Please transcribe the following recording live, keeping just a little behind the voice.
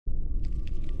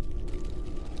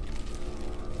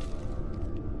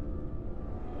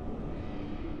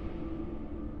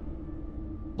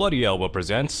Bloody Elbow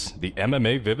presents the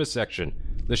MMA Vivisection,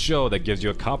 the show that gives you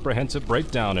a comprehensive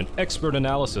breakdown and expert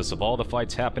analysis of all the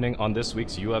fights happening on this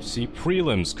week's UFC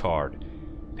prelims card.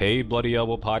 Paid Bloody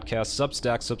Elbow Podcast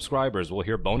Substack subscribers will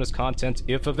hear bonus content,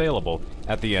 if available,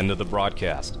 at the end of the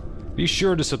broadcast. Be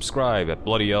sure to subscribe at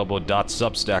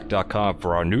bloodyelbow.substack.com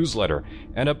for our newsletter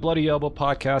and at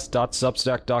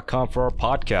bloodyelbowpodcast.substack.com for our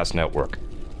podcast network.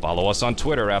 Follow us on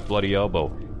Twitter at Bloody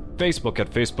Elbow, Facebook at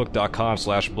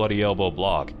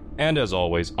facebook.com/bloodyelbowblog, and as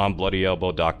always on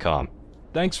bloodyelbow.com.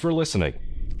 Thanks for listening.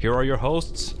 Here are your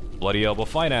hosts, Bloody Elbow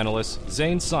fight analysts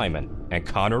Zane Simon and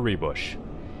Connor Rebush.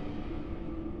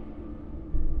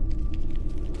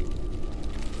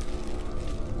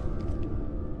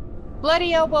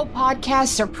 Bloody Elbow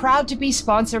podcasts are proud to be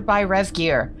sponsored by Rev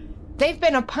Gear. They've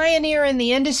been a pioneer in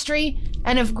the industry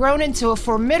and have grown into a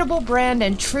formidable brand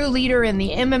and true leader in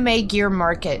the MMA gear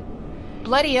market.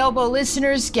 Bloody Elbow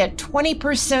listeners get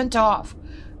 20% off.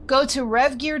 Go to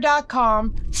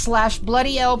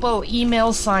revgear.com/bloodyelbow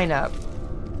email sign up.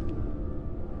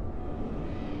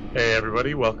 Hey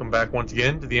everybody, welcome back once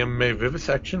again to the MMA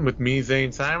Vivisection with me,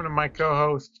 Zane Simon, and my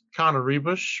co-host, Connor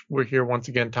Rebush. We're here once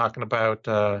again talking about,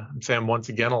 I'm saying once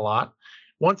again a lot.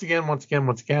 Once again. We're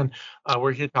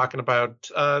here talking about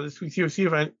this week's UFC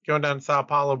event going down in Sao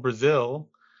Paulo, Brazil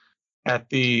at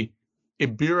the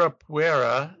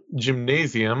Ibirapuera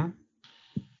Gymnasium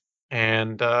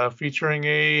and featuring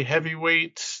a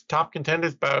heavyweight top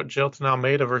contenders bout, Jailton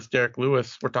Almeida versus Derek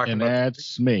Lewis. We're talking and about... And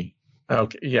that's me.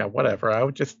 Okay, yeah, whatever. I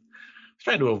was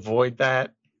trying to avoid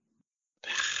that.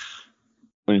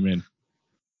 What do you mean?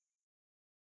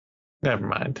 Never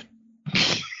mind.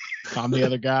 I'm the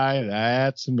other guy.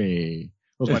 That's me.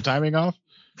 Was my timing off?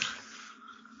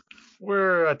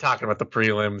 We're talking about the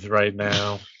prelims right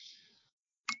now.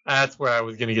 That's where I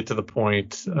was going to get to the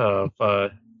point of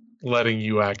letting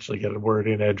you actually get a word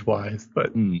in edgewise.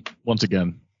 But once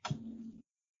again,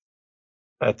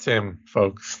 that's him,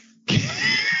 folks.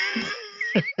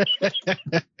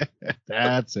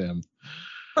 That's him.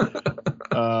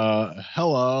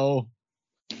 Hello.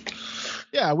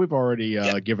 Yeah, we've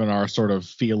already given our sort of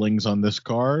feelings on this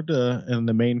card in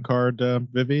the main card,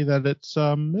 Vivi, that it's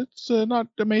not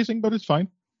amazing, but it's fine.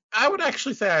 I would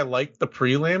actually say I like the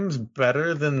prelims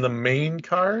better than the main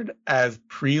card as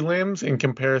prelims in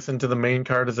comparison to the main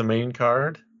card as a main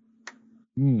card.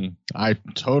 I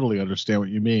totally understand what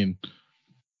you mean.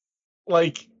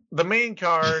 Like, the main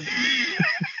card,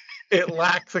 it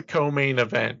lacks a co-main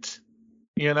event,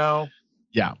 you know?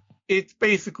 Yeah. It's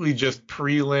basically just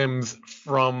prelims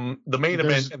from the main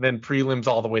event and then prelims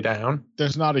all the way down.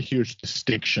 There's not a huge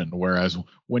distinction, whereas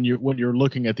when you're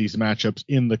looking at these matchups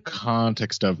in the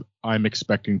context of I'm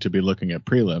expecting to be looking at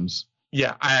prelims.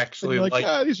 Yeah, I actually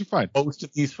like these are fine. Most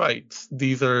of these fights.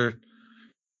 These are,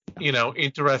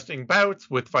 interesting bouts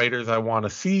with fighters I want to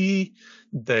see.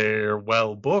 They're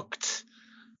well booked.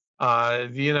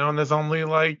 And there's only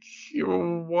like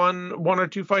one or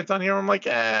two fights on here. I'm like,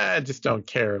 I just don't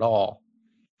care at all.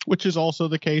 Which is also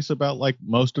the case about like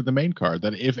most of the main card.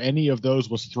 That if any of those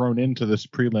was thrown into this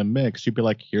prelim mix, you'd be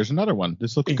like, here's another one.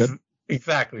 This looks good.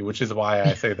 Exactly, which is why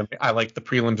I say I like the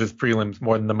prelims as prelims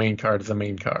more than the main card as a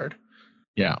main card.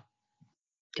 Yeah,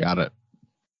 got it.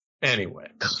 Anyway,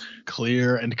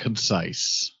 clear and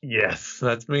concise. Yes,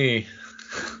 that's me.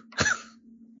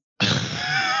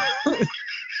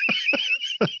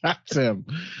 That's him.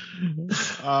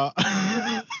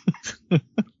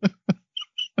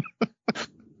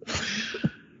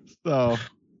 So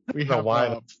we have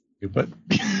but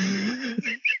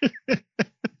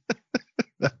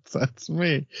that's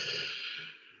me.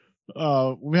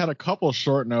 We had a couple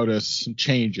short notice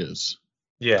changes.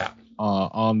 Yeah.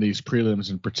 On these prelims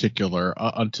in particular,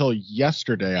 until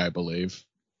yesterday, I believe,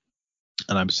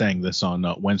 and I'm saying this on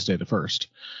Wednesday the 1st.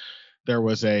 There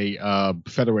was a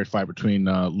featherweight fight between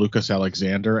Lucas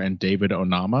Alexander and David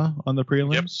Onama on the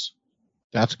prelims. Yep.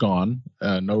 That's gone.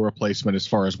 No replacement as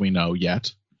far as we know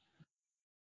yet.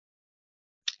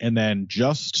 And then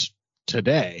just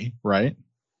today, right?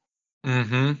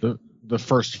 Mm-hmm. The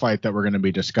first fight that we're going to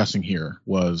be discussing here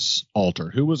was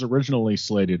altered. Who was originally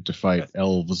slated to fight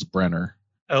Elves Brenner?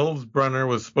 Elves Brenner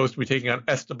was supposed to be taking on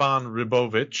Esteban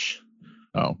Ribovic.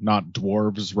 Oh, not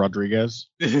Dwarves Rodriguez?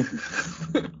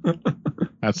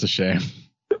 That's a shame.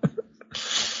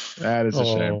 That is a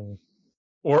shame.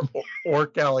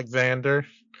 Orc Alexander.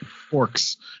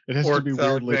 Orcs. It has to be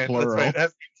weirdly plural. That's right.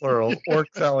 That's plural.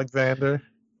 Orcs Alexander.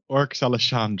 Orcs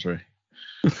Alexandre.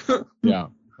 Yeah,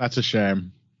 that's a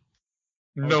shame.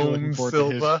 Gnome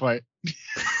Silva. I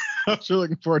was really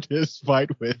looking forward to his fight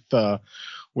with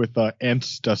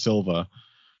Ents da Silva.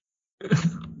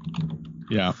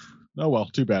 Yeah. Oh well,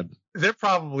 too bad. There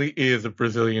probably is a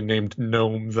Brazilian named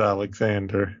Gnomes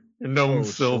Alexander. Gnome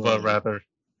Silva, surely. rather.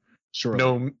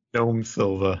 Surely. Gnome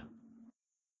Silva.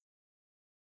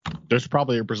 There's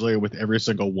probably a Brazilian with every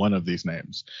single one of these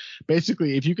names.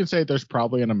 Basically, if you can say there's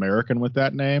probably an American with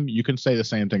that name, you can say the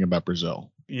same thing about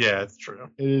Brazil. Yeah, it's true.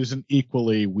 It is an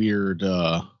equally weird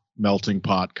melting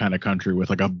pot kind of country with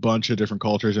like a bunch of different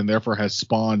cultures, and therefore has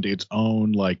spawned its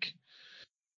own like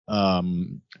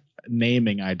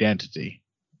naming identity.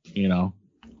 You know,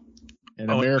 in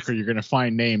America, you're going to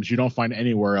find names you don't find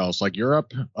anywhere else. Like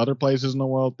Europe, other places in the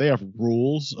world, they have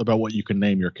rules about what you can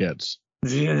name your kids.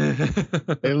 Yeah.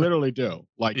 They literally do.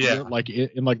 Like, like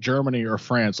in like Germany or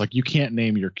France, like you can't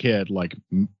name your kid like,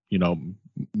 you know,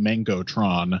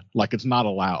 Mangotron. Like it's not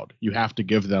allowed. You have to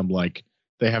give them like,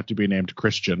 they have to be named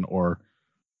Christian or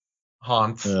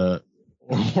Hans. Or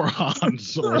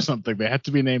Hans or something. They have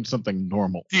to be named something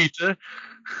normal.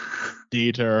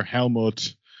 Dieter,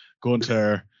 Helmut,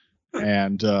 Gunther,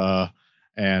 and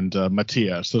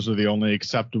Matthias. Those are the only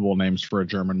acceptable names for a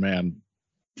German man.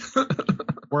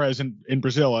 Whereas in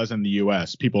Brazil, as in the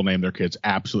U.S., people name their kids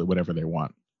absolutely whatever they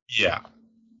want. Yeah.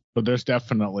 But there's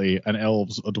definitely an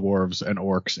elves, a dwarves, an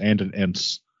orcs, and an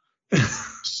ents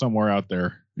somewhere out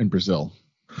there in Brazil.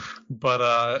 But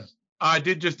I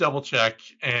did just double check,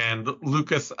 and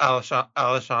Lucas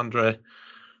Alexander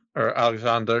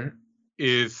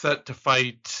is set to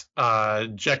fight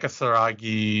Jeka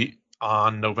Saragi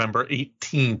on November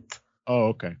 18th. Oh,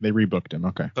 okay. They rebooked him.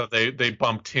 Okay. So they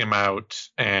bumped him out,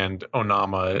 and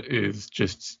Onama is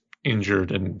just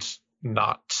injured and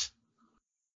not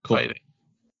fighting.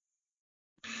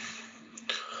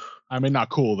 I mean, not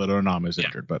cool that Onama is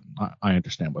injured, but I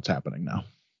understand what's happening now.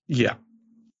 Yeah.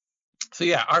 So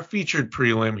yeah, our featured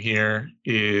prelim here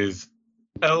is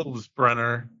Elves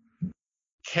Brenner,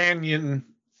 Canyon.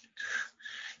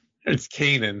 It's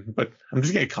Kanan, but I'm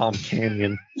just gonna call him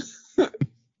Canyon.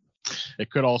 It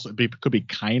could also be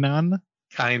Kainan.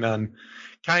 Kainan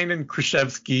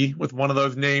Krzyzewski, with one of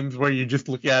those names where you just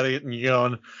look at it and you're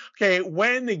going, okay,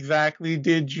 when exactly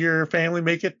did your family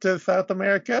make it to South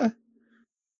America?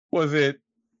 Was it?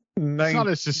 It's not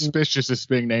as suspicious as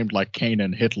being named like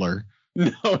Kanan Hitler.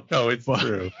 No, it's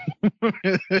true.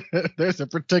 There's a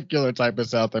particular type of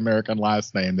South American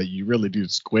last name that you really do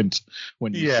squint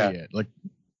when you see it. Like,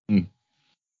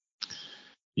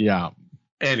 yeah.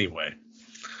 Anyway.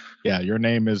 Yeah, your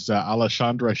name is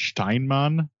Alexandra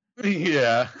Steinmann.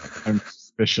 Yeah. I'm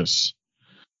suspicious.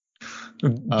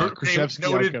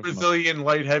 Noted Brazilian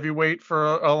light heavyweight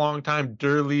for a long time,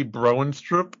 Durley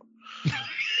Broenstrup.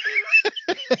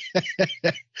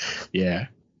 Yeah.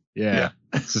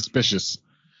 Suspicious.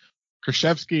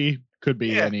 Krzyzewski could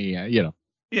be any,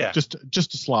 just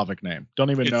a Slavic name. Don't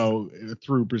even know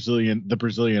through the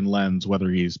Brazilian lens whether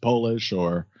he's Polish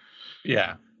or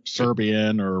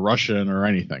Serbian or Russian or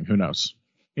anything. Who knows?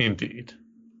 Indeed.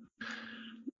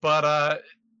 But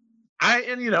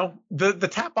the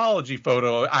Tapology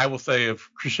photo, I will say, of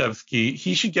Krzyzewski,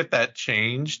 he should get that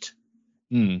changed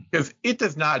because it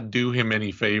does not do him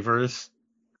any favors.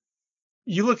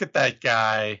 You look at that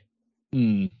guy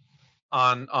on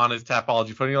his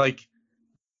Tapology photo, you're like,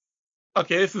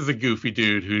 okay, this is a goofy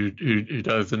dude who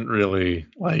doesn't really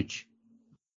like.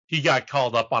 He got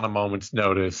called up on a moment's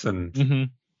notice and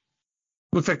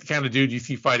looks like the kind of dude you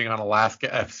see fighting on Alaska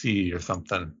FC or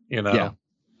something, you know? Yeah.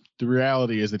 The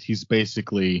reality is that he's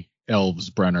basically Elves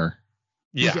Brenner.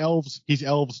 Yeah. He's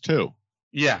Elves too.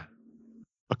 Yeah.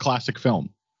 A classic film.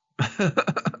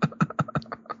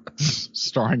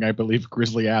 Starring, I believe,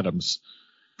 Grizzly Adams.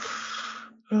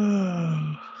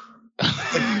 Yeah,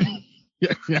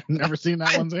 never seen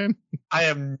that one, Zane? I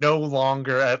am no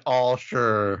longer at all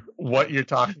sure what you're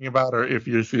talking about or if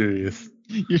you're serious.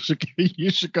 You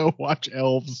should go watch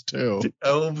Elves 2.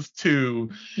 Elves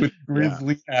 2 with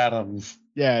Grizzly Adams.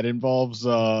 Yeah, it involves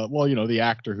the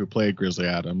actor who played Grizzly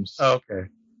Adams. Okay.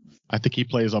 I think he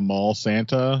plays a mall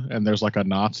Santa, and there's like a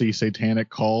Nazi satanic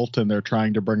cult, and they're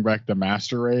trying to bring back the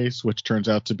master race, which turns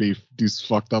out to be these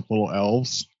fucked up little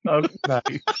elves. Oh,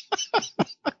 nice.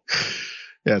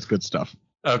 Yeah, it's good stuff.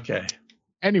 Okay.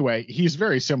 Anyway, he's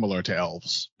very similar to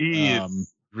Elves. He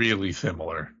is really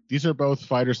similar. These are both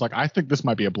fighters. Like, I think this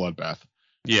might be a bloodbath.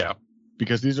 Yeah.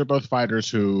 Because these are both fighters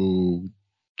who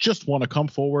just want to come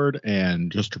forward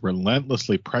and just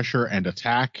relentlessly pressure and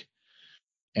attack.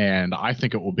 And I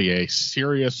think it will be a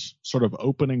serious sort of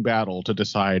opening battle to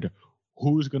decide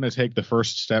who's going to take the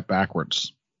first step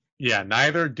backwards. Yeah,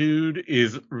 neither dude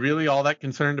is really all that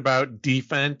concerned about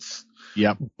defense.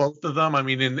 Yep. Both of them. I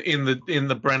mean, in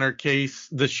the Brenner case,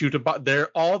 the shoot-a-box, they're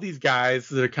all these guys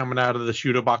that are coming out of the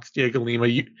shoot-a-box Diego Lima.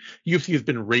 UFC has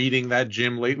been raiding that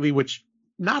gym lately, which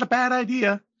not a bad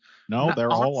idea. No,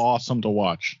 they're all awesome to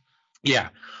watch. Yeah.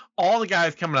 All the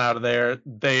guys coming out of there,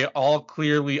 they all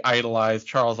clearly idolize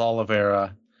Charles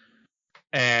Oliveira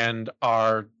and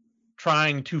are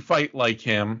trying to fight like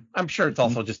him. I'm sure it's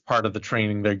also just part of the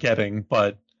training they're getting,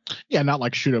 but yeah, not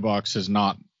like Shooter Box has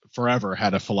not forever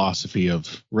had a philosophy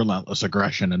of relentless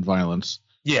aggression and violence.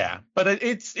 Yeah, but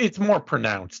it's more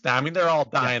pronounced now. I mean, they're all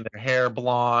dyeing their hair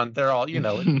blonde. They're all,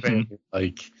 it's very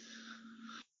like,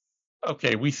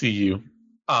 okay, we see you.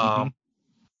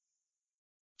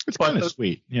 It's kind of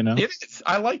sweet, It is.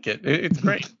 I like it. It's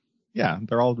great. Yeah,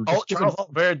 they're all just Charles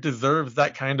Oliveira deserves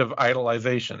that kind of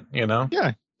idolization,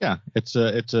 Yeah. It's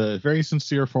a very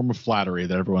sincere form of flattery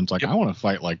that everyone's like, I want to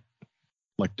fight like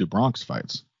DuBronx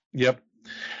fights. Yep.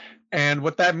 And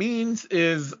what that means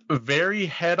is very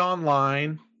head on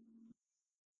line,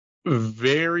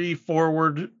 very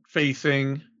forward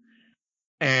facing,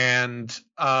 and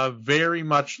very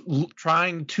much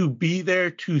trying to be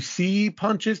there to see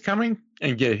punches coming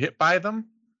and get hit by them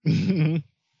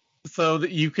so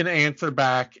that you can answer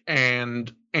back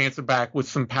with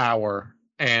some power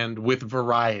and with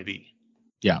variety.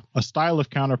 Yeah. A style of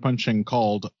counterpunching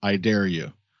called I dare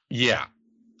you. Yeah.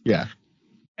 Yeah.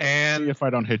 And see if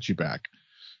I don't hit you back.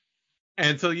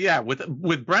 And so, yeah,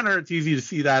 with Brenner, it's easy to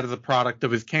see that as a product of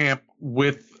his camp.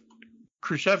 With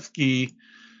Krzyzewski,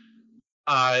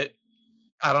 I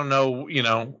don't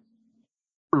know,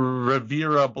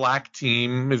 Rivera Black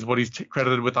Team is what he's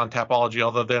credited with on Tapology,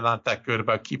 although they're not that good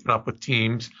about keeping up with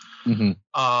teams. I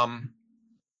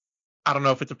don't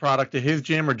know if it's a product of his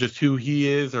gym or just who he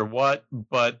is or what,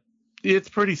 but it's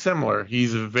pretty similar.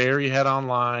 He's very head on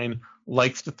line,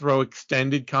 likes to throw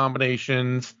extended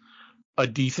combinations, a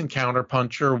decent counter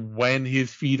puncher when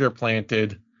his feet are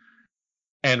planted,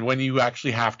 and when you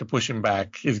actually have to push him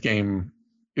back, his game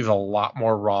is a lot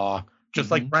more raw, just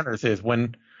like Brenner's is.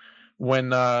 When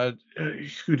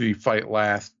who did he fight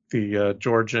last? The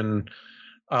Georgian,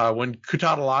 when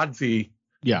Kutateladze,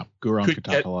 Guram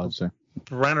Kutateladze,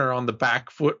 Brenner on the back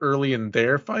foot early in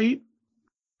their fight,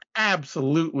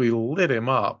 absolutely lit him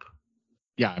up.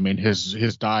 Yeah, I mean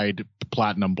his dyed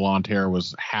platinum blonde hair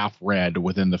was half red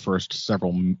within the first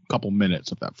couple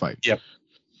minutes of that fight. Yep.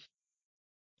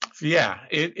 So yeah,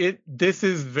 this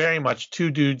is very much two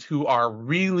dudes who are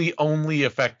really only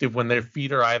effective when their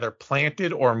feet are either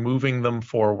planted or moving them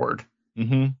forward.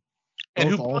 And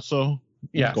both also,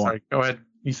 go ahead.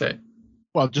 You say.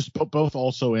 Well, just both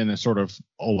also in a sort of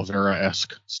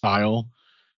Oliveira-esque style.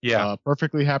 Yeah.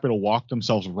 Perfectly happy to walk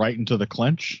themselves right into the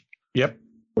clinch. Yep.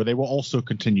 Where they will also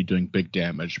continue doing big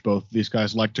damage. Both these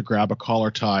guys like to grab a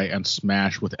collar tie and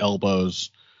smash with elbows,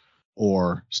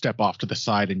 or step off to the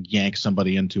side and yank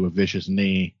somebody into a vicious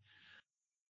knee.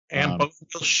 And both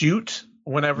will shoot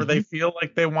whenever they feel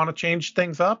like they want to change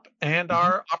things up, and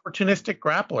are opportunistic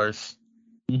grapplers.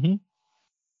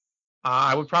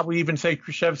 I would probably even say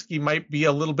Krzyzewski might be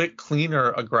a little bit cleaner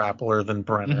a grappler than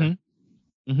Brenner,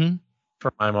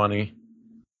 for my money.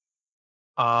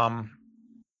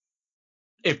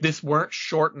 If this weren't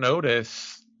short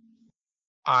notice,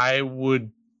 I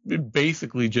would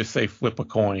basically just say flip a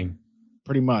coin.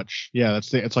 Pretty much, yeah.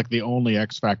 It's like the only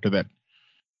X factor that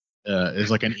is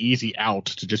like an easy out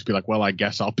to just be like, well, I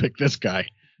guess I'll pick this guy.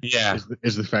 Yeah,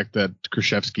 is the fact that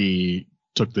Krzyzewski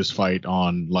took this fight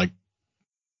on, like,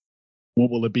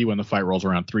 what will it be when the fight rolls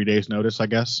around? 3 days notice, I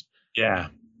guess. Yeah,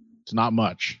 it's not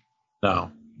much.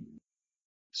 No.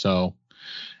 So,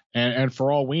 and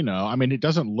for all we know, I mean, it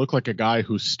doesn't look like a guy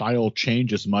whose style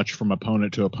changes much from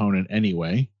opponent to opponent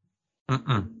anyway.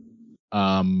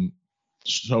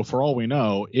 So for all we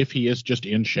know, if he is just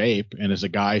in shape and is a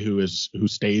guy who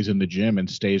stays in the gym and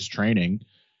stays training,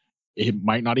 it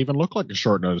might not even look like a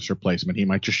short notice replacement. He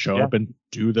might just show up and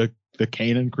do the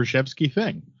Kanan Krzyzewski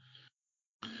thing.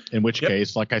 In which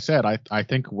case, like I said, I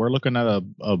think we're looking at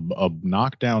a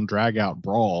knockdown, drag out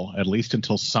brawl, at least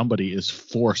until somebody is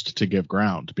forced to give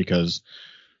ground, because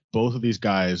both of these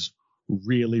guys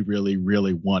really, really,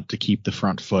 really want to keep the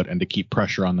front foot and to keep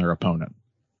pressure on their opponent.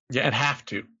 Yeah, and have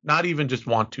to. Not even just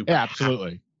want to. Yeah,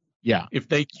 absolutely. Yeah. If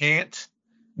they can't,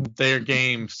 their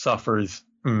game suffers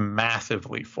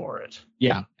massively for it.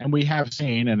 Yeah, and we have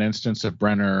seen an instance of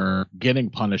Brenner getting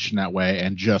punished in that way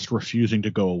and just refusing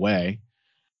to go away.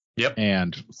 Yep.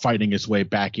 And fighting his way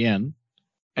back in.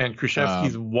 And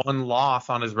Krzyzewski's one loss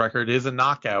on his record is a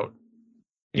knockout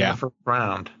in the first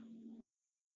round.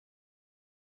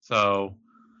 So,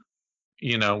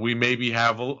 we maybe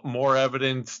have more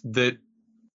evidence that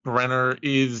Brenner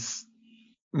is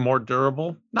more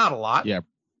durable. Not a lot. Yeah,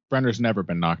 Brenner's never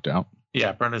been knocked out.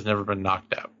 Yeah, Brenner's never been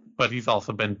knocked out. But he's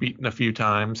also been beaten a few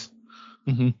times.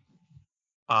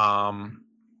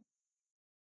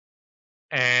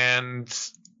 And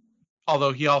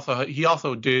although he also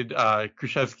did,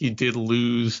 Krzyzewski did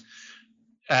lose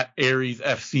at Aries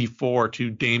FC4 to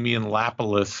Damian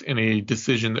Lapalus in a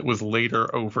decision that was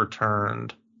later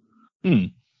overturned.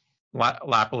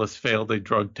 Lapalus failed a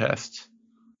drug test.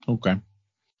 Okay.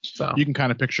 So you can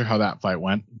kind of picture how that fight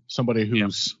went. Somebody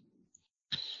who's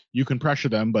you can pressure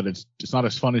them, but it's not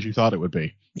as fun as you thought it would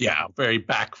be. Yeah, very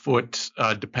back foot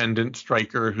dependent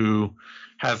striker who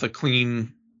has a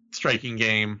clean striking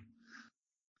game.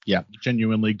 Yeah,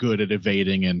 genuinely good at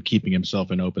evading and keeping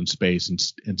himself in open space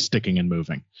and sticking and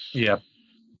moving. Yep.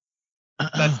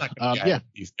 That's not going to be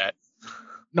these guys.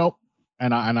 Nope.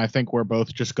 And I think we're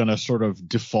both just going to sort of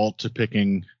default to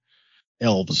picking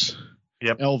Elves.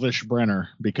 Yep. Elvish Brenner,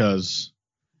 because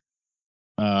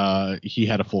he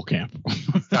had a full camp.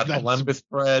 Got the Lembus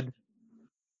spread.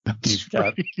 That's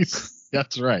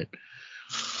right.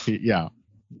 Yeah.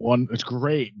 It's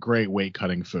great weight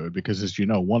cutting food because, as you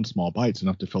know, one small bite's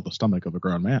enough to fill the stomach of a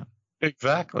grown man.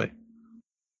 Exactly.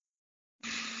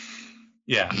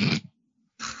 Yeah.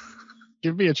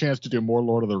 Give me a chance to do more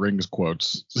Lord of the Rings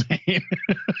quotes, Zane.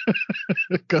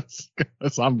 Because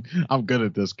I'm good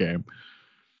at this game.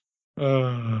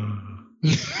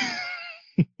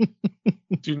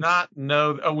 Do not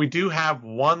know. Oh, we do have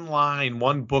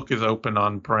one book is open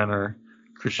on Brenner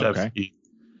Krzyzewski. Okay.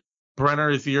 Brenner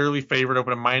is the early favorite,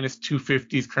 open at minus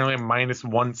 250, is currently at minus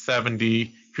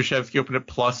 170. Krzyzewski opened at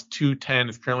plus 210,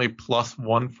 is currently plus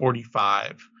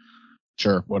 145.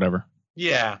 Sure, whatever.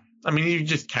 Yeah, I mean, you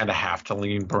just kind of have to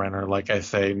lean Brenner, like I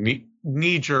say,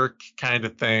 knee jerk kind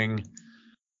of thing.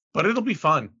 But it'll be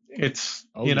fun. It's,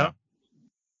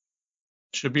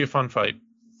 should be a fun fight.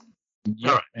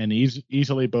 Yeah, right. And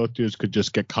easily both dudes could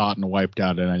just get caught and wiped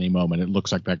out at any moment. It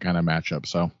looks like that kind of matchup.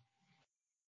 So,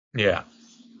 yeah.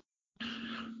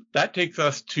 That takes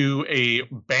us to a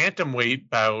bantamweight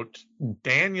bout.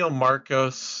 Daniel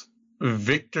Marcos,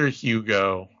 Victor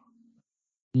Hugo.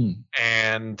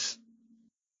 And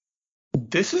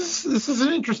this is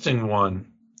an interesting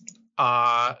one.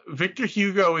 Victor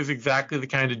Hugo is exactly the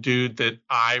kind of dude that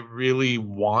I really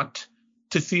want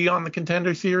to see on the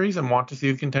Contender Series and want to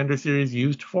see the Contender Series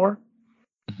used for.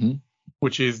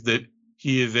 Which is that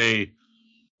he is a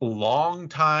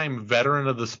longtime veteran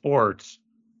of the sport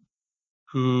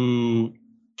who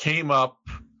came up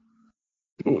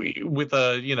with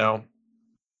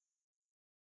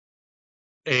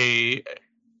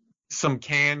some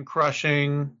can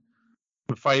crushing,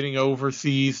 fighting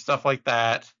overseas, stuff like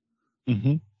that,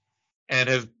 and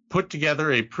has put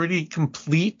together a pretty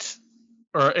complete,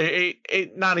 or a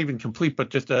not even complete, but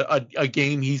just a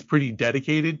game he's pretty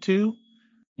dedicated to.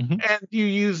 And you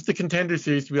use the Contender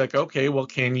Series to be like, okay, well,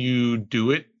 can you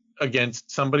do it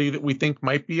against somebody that we think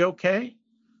might be okay?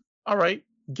 All right,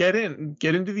 get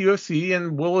into the UFC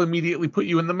and we'll immediately put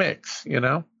you in the mix,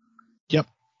 Yep.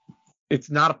 It's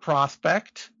not a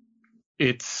prospect.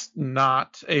 It's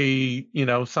not a,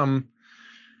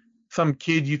 some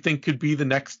kid you think could be the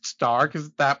next star, because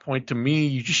at that point, to me,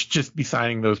 you should just be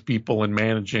signing those people and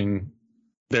managing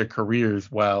their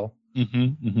careers well.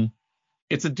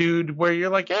 It's a dude where you're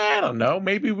like, I don't know,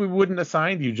 maybe we wouldn't have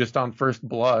signed you just on first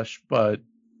blush, but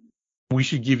we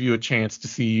should give you a chance to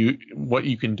see what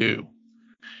you can do.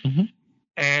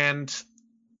 And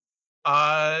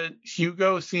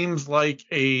Hugo seems like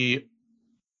a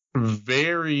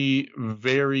very,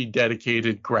 very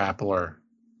dedicated grappler.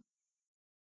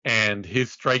 And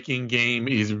his striking game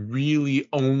is really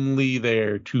only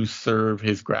there to serve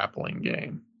his grappling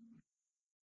game.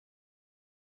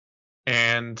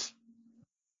 And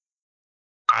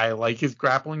I like his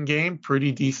grappling game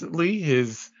pretty decently.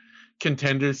 His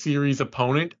Contender Series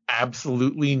opponent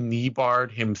absolutely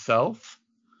knee-barred himself.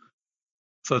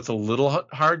 So it's a little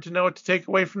hard to know what to take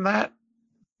away from that.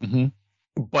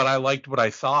 But I liked what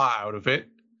I saw out of it.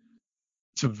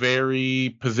 It's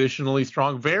very positionally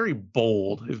strong, very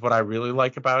bold is what I really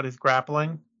like about his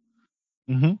grappling.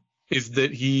 Is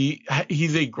that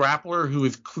he's a grappler who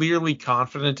is clearly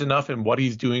confident enough in what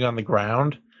he's doing on the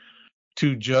ground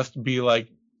to just be like,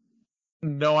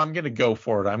 no, I'm going to go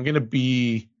for it. I'm going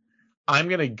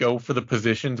to go for the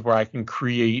positions where I can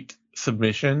create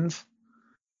submissions,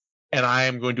 and I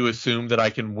am going to assume that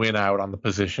I can win out on the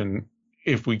position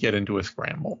if we get into a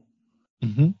scramble.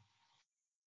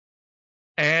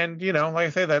 And, like I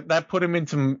say, that put him in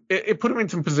some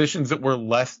positions that were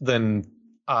less than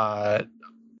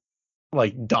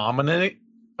dominant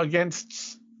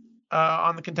against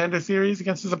on the Contender Series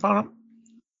against his opponent.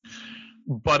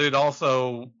 But it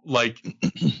also,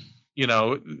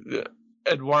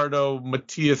 Eduardo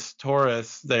Matias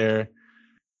Torres there,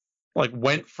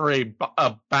 went for a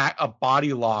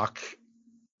body lock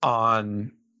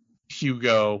on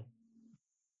Hugo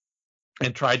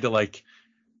and tried to like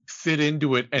sit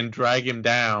into it and drag him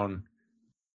down,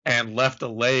 and left a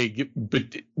leg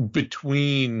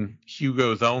between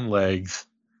Hugo's own legs,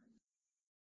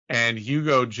 and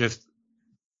Hugo just,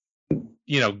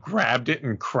 grabbed it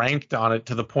and cranked on it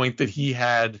to the point that he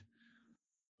had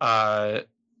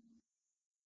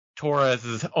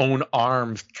Torres's own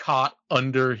arms caught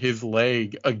under his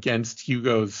leg against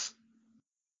Hugo's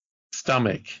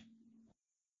stomach,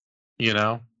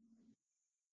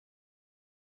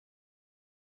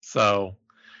 So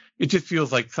it just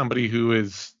feels like somebody who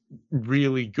is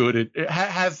really good at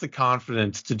has the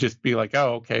confidence to just be like,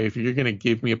 oh, okay, if you're going to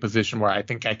give me a position where I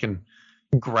think I can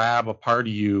grab a part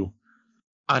of you,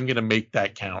 I'm going to make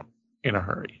that count in a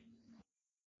hurry.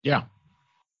 Yeah.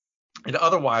 And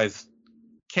otherwise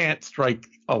can't strike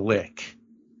a lick.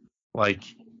 Like,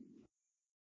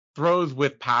 throws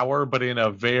with power, but in a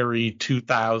very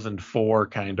 2004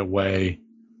 kind of way.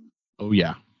 Oh,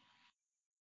 yeah.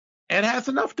 And has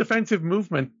enough defensive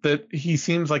movement that he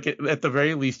seems like, at the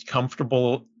very least,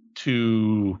 comfortable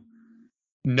to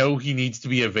know he needs to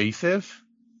be evasive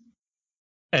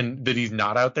and that he's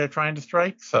not out there trying to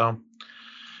strike. So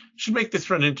should make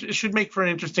for an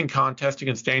interesting contest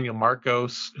against Daniel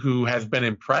Marcos, who has been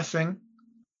impressing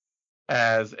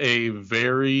as a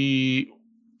very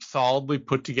solidly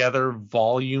put together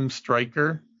volume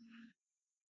striker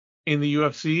in the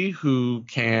UFC, who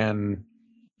can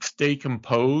stay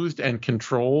composed and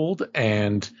controlled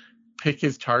and pick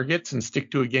his targets and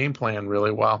stick to a game plan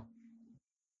really well.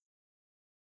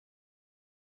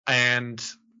 And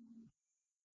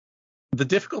the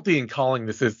difficulty in calling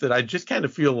this is that I just kind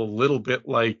of feel a little bit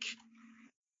like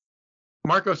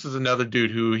Marcos is another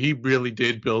dude who he really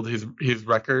did build his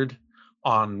record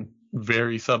on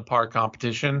very subpar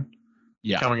competition,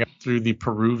 coming up through the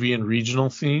Peruvian regional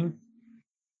scene.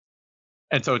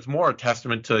 And so it's more a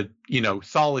testament to,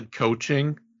 solid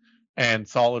coaching and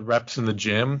solid reps in the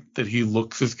gym that he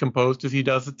looks as composed as he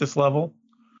does at this level.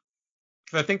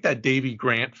 Because I think that Davey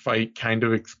Grant fight kind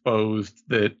of exposed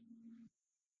that,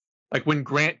 like, when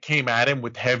Grant came at him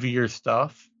with heavier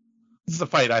stuff, this is a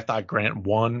fight I thought Grant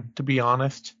won, to be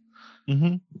honest.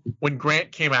 Mm-hmm. When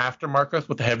Grant came after Marcos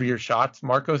with heavier shots,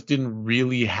 Marcos didn't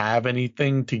really have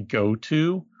anything to go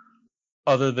to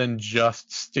other than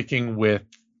just sticking with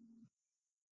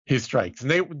his strikes. And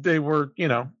they were,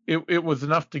 it was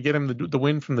enough to get him the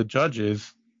win from the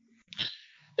judges.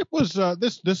 It was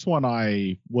this one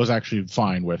I was actually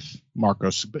fine with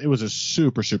Marcos, but it was a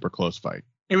super, super close fight.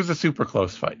 It was a super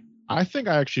close fight. I think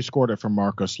I actually scored it for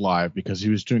Marcos live because he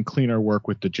was doing cleaner work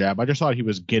with the jab. I just thought he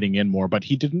was getting in more, but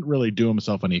he didn't really do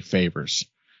himself any favors.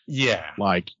 Yeah.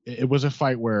 Like, it was a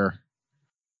fight where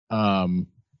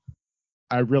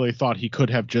I really thought he could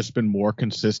have just been more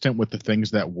consistent with the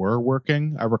things that were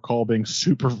working. I recall being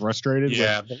super frustrated.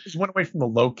 Yeah, he went away from the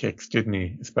low kicks, didn't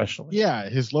he? Especially. Yeah,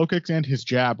 his low kicks and his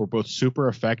jab were both super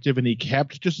effective, and he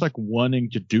kept just like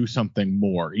wanting to do something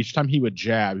more. Each time he would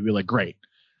jab, he'd be like, great,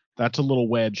 that's a little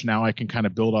wedge. Now I can kind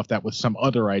of build off that with some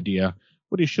other idea.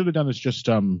 What he should have done is just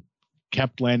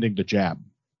kept landing the jab.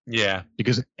 Yeah.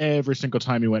 Because every single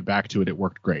time he went back to it, it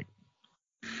worked great.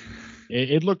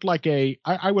 It looked like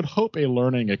I would hope a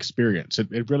learning experience.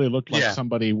 It really looked like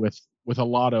somebody with a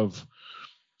lot of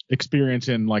experience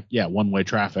in one-way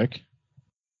traffic,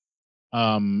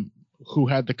 who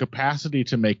had the capacity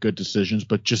to make good decisions,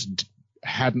 but just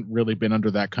hadn't really been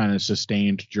under that kind of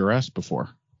sustained duress before.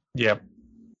 Yep.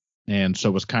 And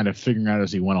so was kind of figuring out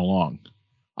as he went along.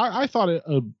 I thought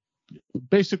it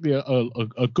basically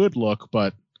a good look,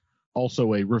 but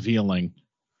also a revealing.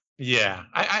 Yeah,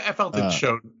 I felt it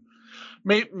showed.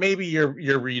 Maybe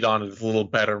your read on it is a little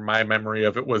better. My memory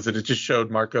of it was that it just showed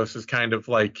Marcos as kind of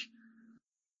like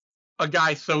a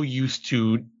guy so used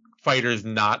to fighters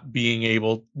not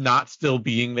still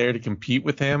being there to compete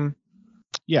with him.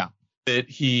 Yeah. That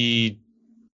he,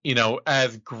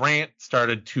 as Grant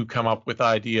started to come up with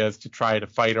ideas to try to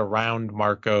fight around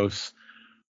Marcos,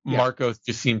 Marcos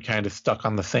just seemed kind of stuck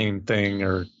on the same thing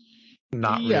or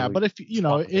not. Yeah, really, but if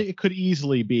it could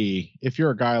easily be, if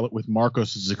you're a guy with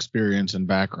Marcos's experience and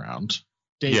background,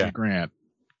 Davey Grant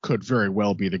could very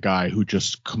well be the guy who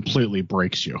just completely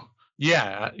breaks you.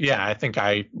 Yeah, I think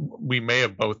we may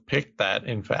have both picked that,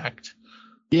 in fact.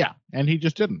 Yeah, and he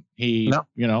just didn't. He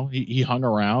hung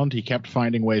around. He kept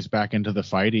finding ways back into the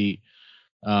fight. He,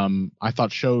 I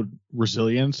thought, showed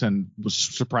resilience and was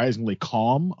surprisingly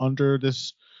calm under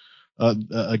this.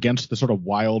 Against the sort of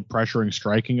wild pressuring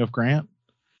striking of Grant.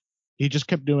 He just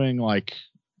kept doing like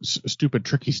stupid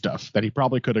tricky stuff that he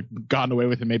probably could have gotten away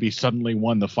with and maybe suddenly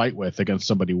won the fight with against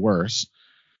somebody worse.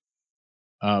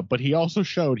 But he also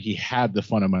showed he had the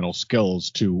fundamental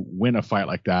skills to win a fight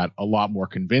like that a lot more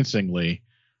convincingly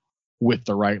with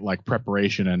the right like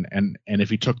preparation and if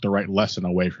he took the right lesson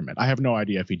away from it. I have no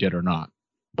idea if he did or not.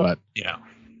 But yeah.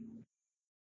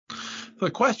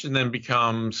 The question then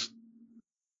becomes,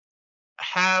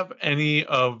 have any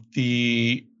of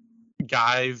the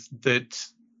guys that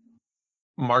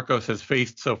Marcos has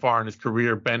faced so far in his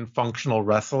career been functional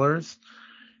wrestlers?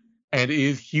 And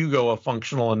is Hugo a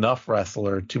functional enough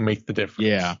wrestler to make the difference?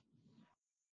 Yeah.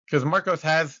 Because Marcos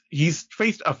he's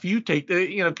faced a few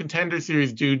Contender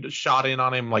Series dude shot in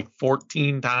on him like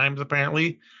 14 times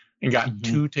apparently and got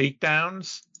 2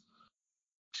 takedowns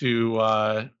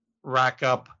to rack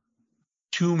up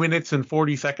 2 minutes and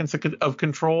 40 seconds of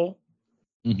control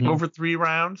over 3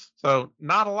 rounds. So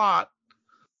not a lot.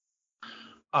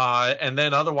 And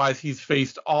then otherwise he's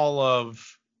faced all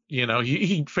of,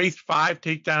 he faced 5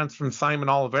 takedowns from Simon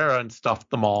Oliveira and stuffed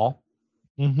them all.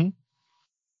 Mm-hmm.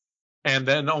 And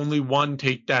then only 1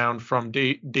 takedown from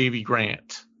Davy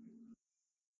Grant.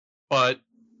 But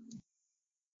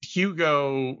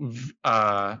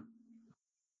Victor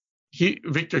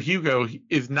Hugo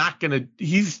is not going to,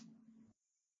 he's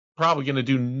probably going to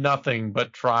do nothing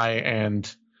but try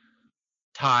and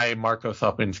tie Marcos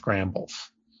up in scrambles.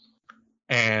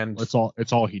 And it's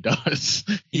all he does.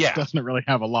 He doesn't really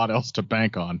have a lot else to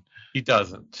bank on. He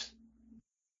doesn't.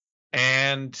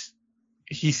 And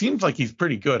he seems like he's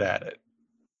pretty good at it.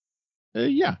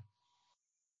 Yeah.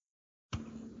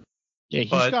 Yeah,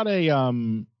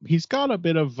 he's got a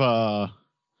bit of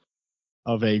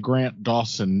a Grant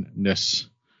Dawson-ness.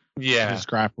 Yeah. His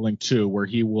grappling too, where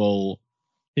he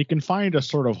can find a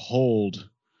sort of hold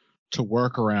to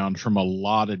work around from a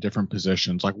lot of different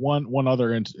positions. Like one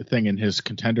other thing in his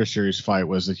Contender Series fight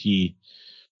was that he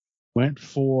went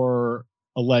for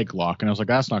a leg lock, and I was like,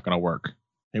 that's not going to work.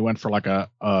 He went for like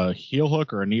a heel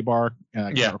hook or a knee bar, and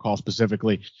I can't recall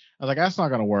specifically. I was like, that's not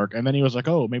going to work. And then he was like,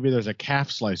 oh, maybe there's a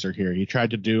calf slicer here. He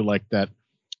tried to do like the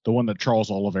one that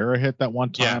Charles Oliveira hit that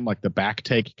one time, like the back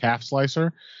take calf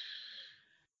slicer.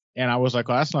 And I was like,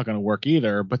 well, that's not going to work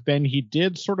either. But then he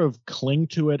did sort of cling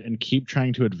to it and keep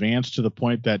trying to advance to the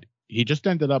point that he just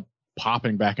ended up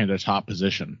popping back into top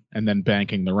position and then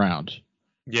banking the round.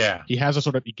 Yeah. He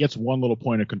gets one little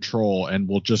point of control and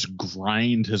will just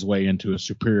grind his way into a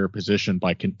superior position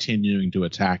by continuing to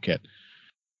attack it.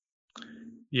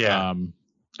 Yeah. And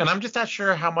I'm just not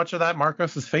sure how much of that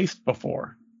Marcos has faced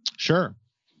before. Sure.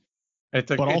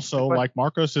 But also,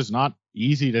 Marcos is not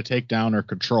easy to take down or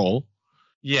control.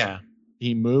 Yeah.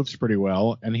 He moves pretty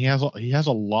well, and he has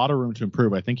a lot of room to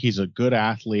improve. I think he's a good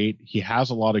athlete. He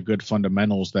has a lot of good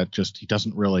fundamentals that he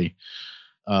doesn't really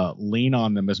lean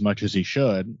on them as much as he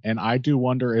should. And I do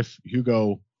wonder if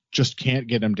Hugo just can't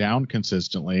get him down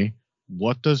consistently.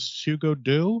 What does Hugo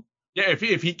do? Yeah,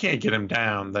 if he can't get him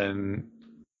down, then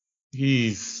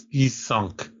he's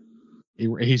sunk.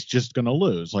 He's just going to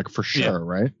lose, for sure,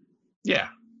 right? Yeah.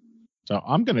 So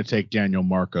I'm going to take Daniel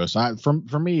Marcos.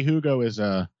 For me, Hugo is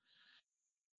a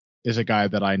guy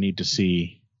that I need to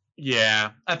see.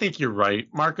 Yeah, I think you're right,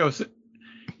 Marcos.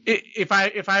 If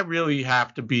I really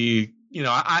have to be,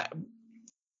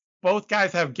 both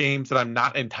guys have games that I'm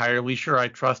not entirely sure I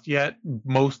trust yet,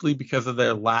 mostly because of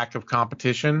their lack of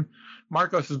competition.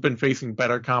 Marcos has been facing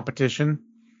better competition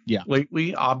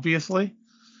lately, obviously.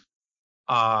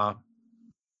 And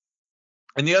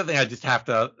the other thing I just have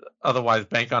to otherwise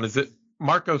bank on is that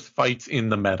Marcos fights in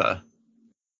the meta.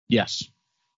 Yes.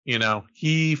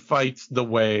 He fights the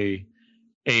way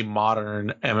a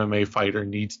modern MMA fighter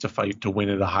needs to fight to win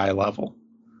at a high level.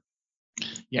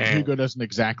 Yeah, and Hugo doesn't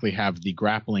exactly have the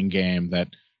grappling game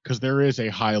because there is a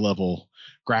high level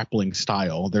grappling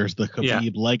style. There's the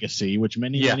Khabib legacy, which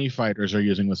many fighters are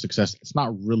using with success. It's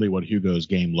not really what Hugo's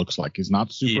game looks like. He's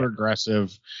not super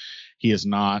aggressive. He is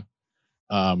not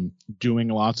doing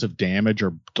lots of damage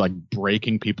or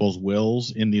breaking people's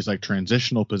wills in these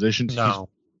transitional positions. No.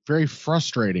 He's very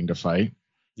frustrating to fight.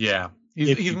 Yeah.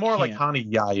 He's more like Hani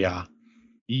Yahya.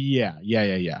 Yeah.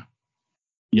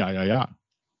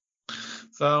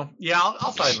 So,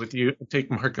 I'll side with you and take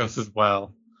Marcos as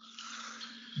well.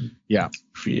 Yeah.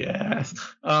 Yes.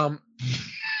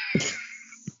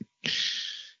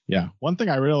 Yeah. One thing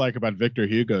I really like about Victor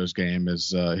Hugo's game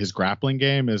is his grappling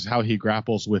game is how he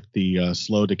grapples with the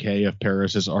slow decay of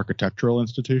Paris's architectural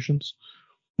institutions.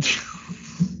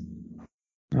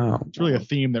 It's really a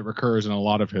theme that recurs in a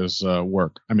lot of his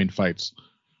fights.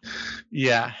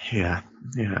 Yeah. I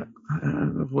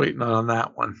was waiting on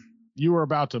that one. You were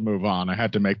about to move on. I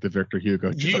had to make the Victor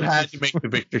Hugo joke. You had to make the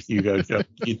Victor Hugo joke.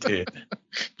 You did.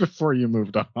 Before you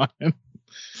moved on.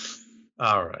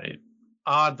 All right.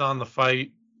 Odds on the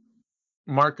fight.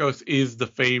 Marcos is the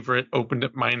favorite, opened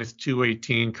at minus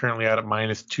 218, currently out at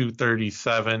minus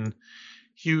 237.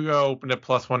 Hugo opened at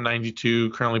plus 192,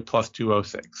 currently plus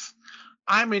 206.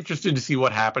 I'm interested to see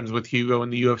what happens with Hugo in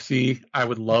the UFC. I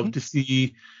would love to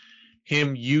see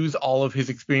him use all of his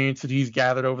experience that he's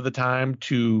gathered over the time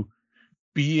to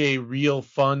be a real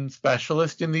fun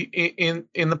specialist in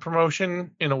the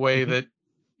promotion in a way that,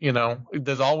 you know,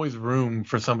 there's always room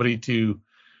for somebody to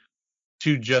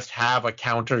just have a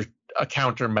counter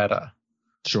meta.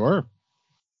 Sure.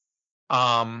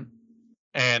 And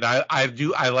I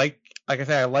like I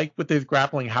say, I like with his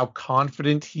grappling how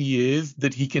confident he is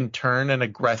that he can turn an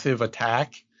aggressive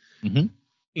attack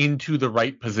into the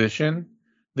right position,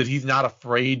 that he's not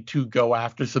afraid to go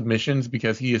after submissions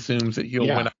because he assumes that he'll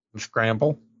win out and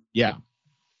scramble. Yeah.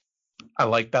 I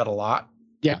like that a lot.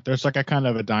 Yeah, there's like a kind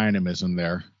of a dynamism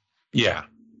there. Yeah.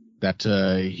 That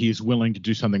he's willing to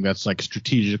do something that's like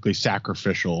strategically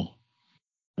sacrificial.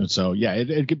 And so, yeah,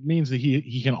 it means that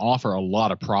he can offer a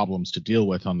lot of problems to deal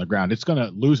with on the ground. It's going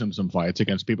to lose him some fights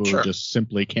against people who just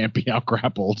simply can't be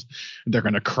out-grappled. They're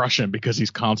going to crush him because he's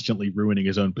constantly ruining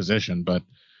his own position. But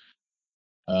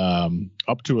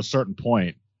up to a certain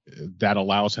point, that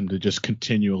allows him to just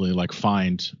continually like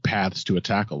find paths to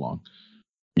attack along.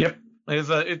 Yep.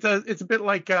 It's a bit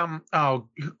like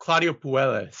Claudio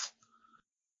Puelles,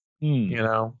 you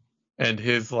know, and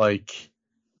his like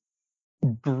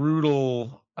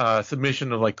brutal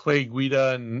submission of like Clay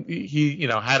Guida, and he, you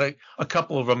know, had a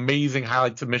couple of amazing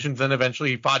highlight submissions. Then eventually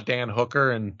he fought Dan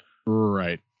Hooker, and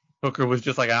Hooker was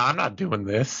just like, I'm not doing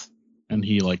this, and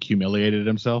he like humiliated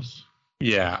himself.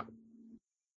 Yeah,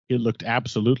 he looked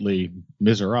absolutely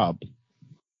miserable.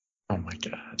 Oh my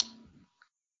god.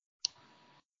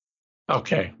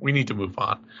 Okay, we need to move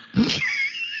on.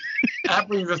 That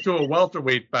brings us to a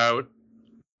welterweight bout.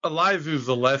 Elizeu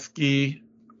Zaleski,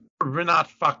 Rinat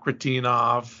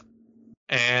Fakhretdinov,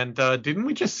 and didn't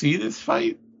we just see this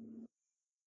fight?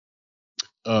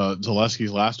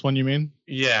 Zaleski's last one, you mean?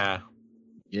 Yeah.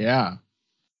 Yeah.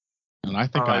 And I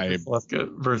think Zaleski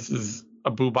versus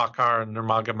Abubakar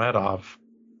Nurmagomedov.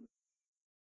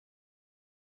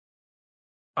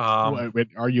 Wait,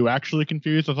 are you actually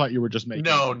confused? I thought you were just making.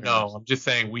 No. I'm just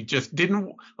saying we just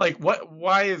didn't like. What?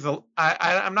 Why is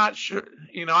I'm not sure.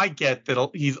 You know, I get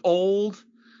that he's old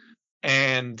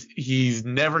and he's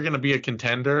never going to be a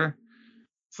contender,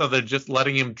 so they're just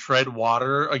letting him tread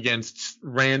water against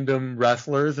random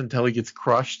wrestlers until he gets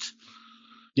crushed.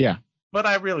 Yeah, but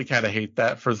I really kind of hate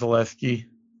that for Zaleski.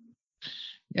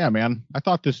 Yeah, man, I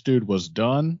thought this dude was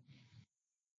done.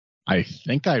 I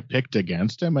think I picked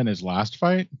against him in his last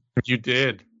fight. You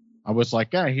did. I was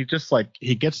like, yeah, he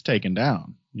gets taken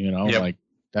down. You know, like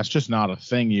that's just not a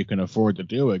thing you can afford to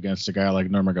do against a guy like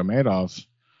Nurmagomedov.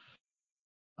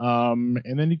 And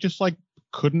then he just like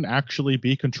couldn't actually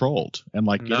be controlled, and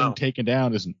like getting taken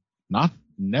down is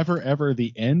never ever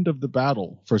the end of the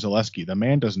battle for Zaleski. The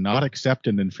man does not accept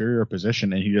an inferior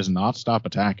position, and he does not stop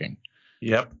attacking.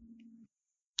 Yep.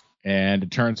 And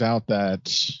it turns out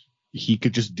that he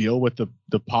could just deal with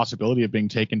the possibility of being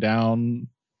taken down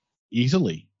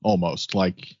easily, almost.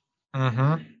 Like,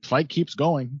 fight keeps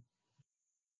going.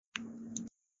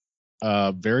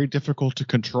 Very difficult to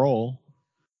control.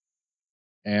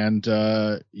 And,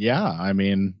 yeah, I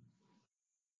mean,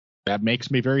 that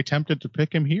makes me very tempted to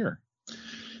pick him here.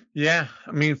 Yeah,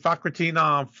 I mean,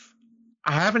 Fakhretdinov,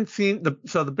 I haven't seen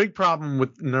the big problem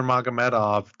with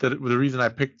Nurmagomedov, the reason I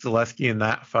picked Zaleski in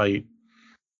that fight,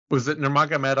 was that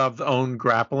Nurmagomedov's own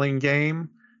grappling game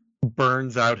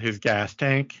burns out his gas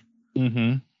tank.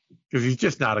 Because he's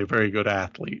just not a very good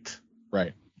athlete.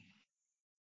 Right.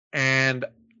 And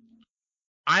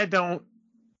I don't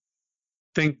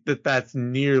think that that's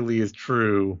nearly as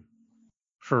true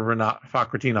for Rinat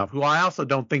Fakhretdinov, who I also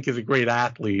don't think is a great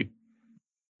athlete.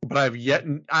 But I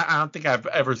don't think I've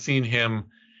ever seen him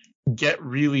get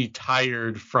really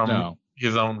tired from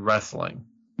his own wrestling.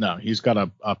 No, he's got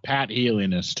a Pat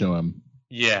Healiness to him.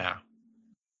 Yeah.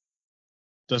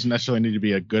 Doesn't necessarily need to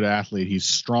be a good athlete. He's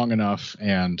strong enough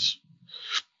and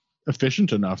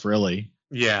efficient enough, really.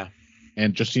 Yeah.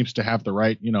 And just seems to have the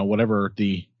right, you know, whatever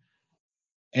the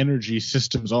energy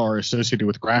systems are associated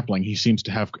with grappling, he seems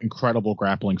to have incredible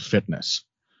grappling fitness.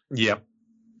 Yep.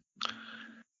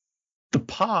 The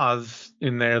pause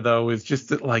in there, though, is just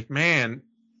that, like, man,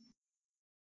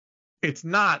 he's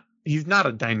not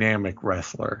a dynamic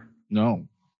wrestler. No.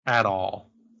 At all.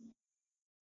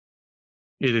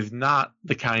 It is not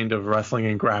the kind of wrestling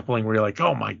and grappling where you're like,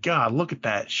 oh my God, look at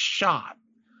that shot.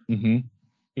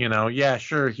 You know, yeah,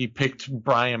 sure, he picked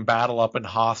Brian Battle up and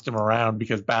hossed him around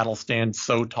because Battle stands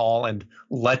so tall and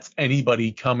lets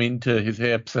anybody come into his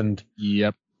hips and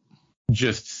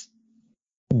just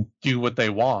do what they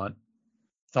want.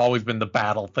 It's always been the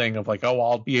battle thing of like, oh,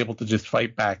 I'll be able to just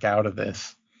fight back out of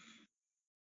this.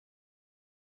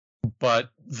 But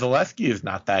Zaleski is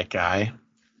not that guy.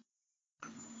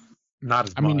 Not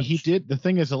as much. I mean, he did. The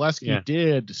thing is, Zaleski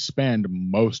did spend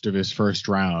most of his first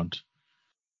round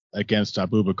against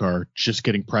Abubakar just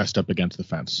getting pressed up against the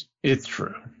fence. It's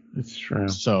true. It's true.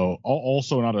 So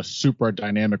also not a super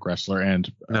dynamic wrestler,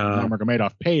 and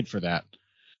Nurmagomedov paid for that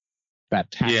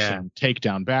taxing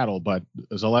takedown battle, but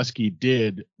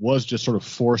Zaleski was just sort of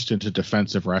forced into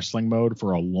defensive wrestling mode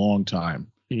for a long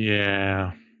time.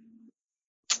 Yeah.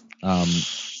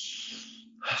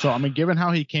 So, I mean, given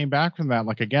how he came back from that,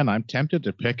 like, again, I'm tempted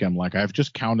to pick him. Like, I've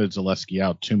just counted Zaleski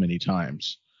out too many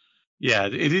times. Yeah,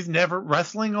 it is never,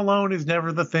 wrestling alone is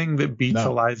never the thing that beats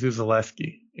Elizeu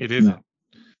Zaleski. It isn't. No.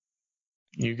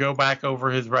 You go back over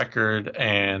his record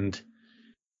and,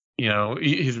 you know,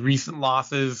 his recent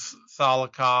losses,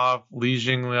 Salikov, Li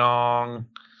Jingliang,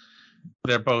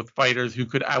 they're both fighters who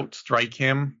could outstrike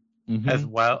him as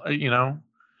well, you know.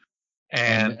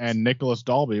 And Nicholas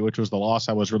Dalby, which was the loss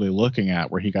I was really looking at,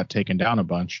 where he got taken down a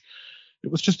bunch.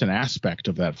 It was just an aspect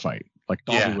of that fight. Like,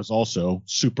 Dalby was also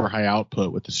super high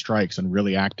output with the strikes and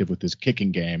really active with his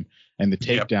kicking game. And the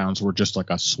takedowns were just like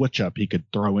a switch up he could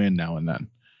throw in now and then.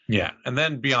 Yeah. And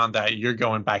then beyond that, you're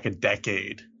going back a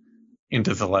decade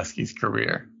into Zaleski's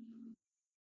career.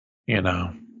 You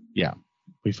know? Yeah.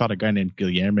 We fought a guy named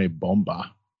Guilherme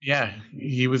Bomba. Yeah.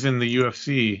 He was in the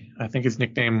UFC. I think his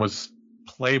nickname was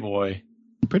Playboy.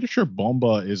 I'm pretty sure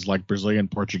Bomba is like Brazilian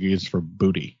Portuguese for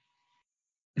booty.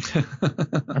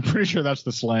 I'm pretty sure that's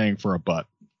the slang for a butt.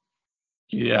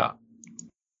 Yeah.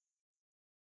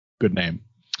 Good name.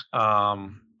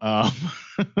 But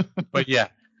yeah.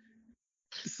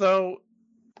 So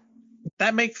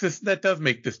that does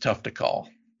make this tough to call.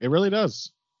 It really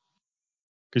does.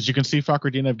 Because you can see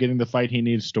Fakhretdinov getting the fight he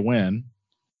needs to win.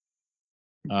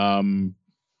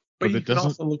 But you can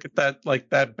also look at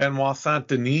that Benoit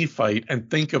Saint-Denis fight and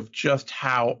think of just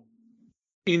how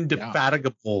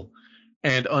indefatigable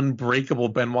and unbreakable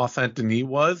Benoit Saint-Denis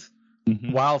was,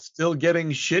 while still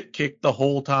getting shit kicked the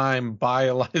whole time by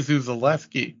Elizeu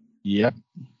Zaleski. Yep.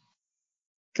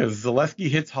 Because Zaleski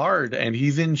hits hard and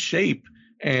he's in shape.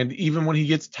 And even when he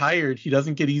gets tired, he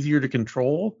doesn't get easier to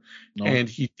control. Nope. And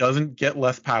he doesn't get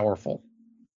less powerful.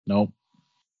 Nope.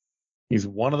 He's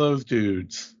one of those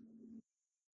dudes.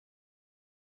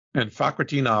 And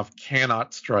Fakhretdinov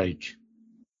cannot strike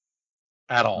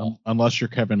at all. Unless you're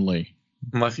Kevin Lee.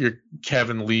 Unless you're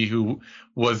Kevin Lee, who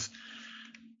was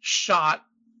shot.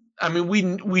 I mean,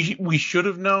 we should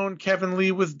have known Kevin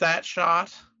Lee was that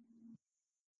shot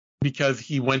because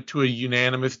he went to a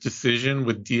unanimous decision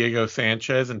with Diego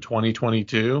Sanchez in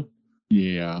 2022.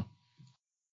 Yeah.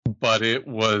 But it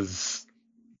was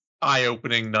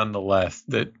eye-opening nonetheless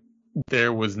that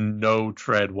there was no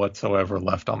tread whatsoever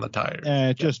left on the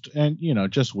tires.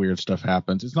 Just weird stuff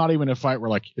happens. It's not even a fight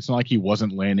where it's not like he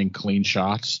wasn't landing clean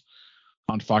shots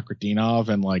on Fakhretdinov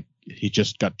and like he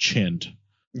just got chinned.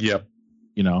 Yep.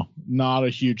 You know, not a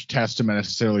huge testament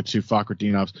necessarily to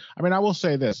Fakhretdinov's. I mean, I will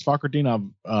say this: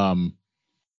 Fakhretdinov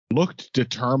looked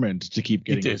determined to keep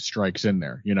getting his strikes in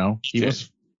there. You know,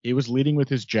 he was leading with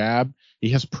his jab. He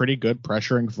has pretty good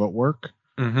pressuring footwork.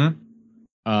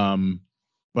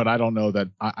 But I don't know that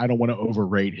I don't want to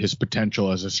overrate his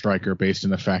potential as a striker based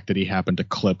on the fact that he happened to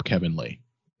clip Kevin Lee.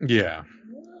 Yeah.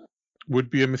 Would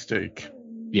be a mistake.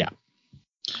 Yeah.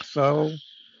 So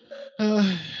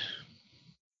I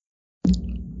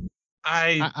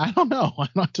don't know. I'm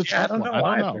not too I don't know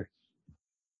either.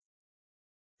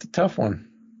 It's a tough one.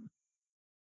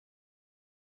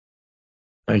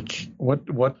 Like what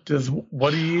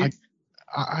do you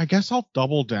I guess I'll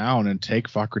double down and take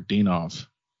Fakhretdinov.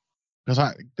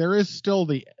 Because there is still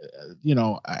the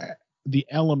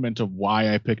element of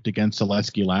why I picked against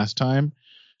Zaleski last time.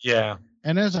 Yeah.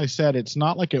 And as I said, it's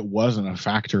not like it wasn't a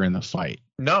factor in the fight.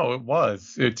 No, it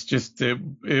was. It's just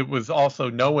it was also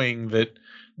knowing that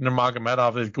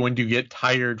Nurmagomedov is going to get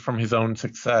tired from his own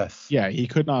success. Yeah, he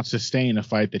could not sustain a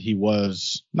fight that he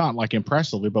was not like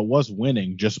impressively, but was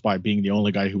winning just by being the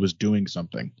only guy who was doing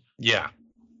something. Yeah.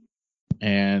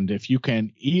 And if you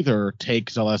can either take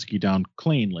Zaleski down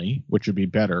cleanly, which would be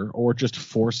better, or just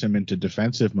force him into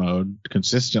defensive mode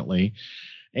consistently,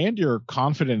 and you're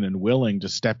confident and willing to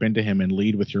step into him and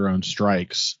lead with your own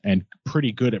strikes and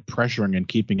pretty good at pressuring and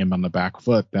keeping him on the back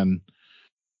foot, then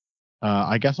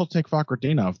I guess I'll take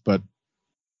Fakhretdinov. But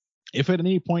if at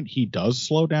any point he does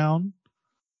slow down,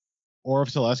 or if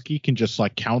Zaleski can just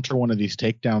like counter one of these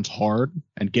takedowns hard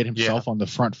and get himself on the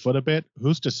front foot a bit,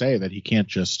 who's to say that he can't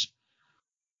just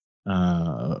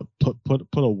put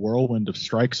a whirlwind of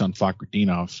strikes on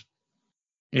Fakhretdinov.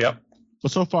 Yep.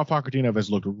 But so far, Fakhretdinov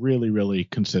has looked really, really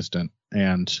consistent,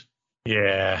 and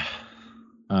yeah.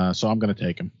 So I'm going to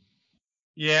take him.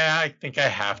 Yeah, I think I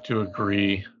have to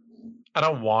agree. I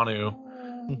don't want to.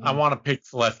 I want to pick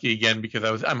Zaleski again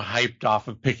because I'm hyped off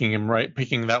of picking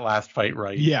that last fight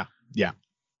right. Yeah.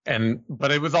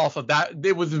 But it was also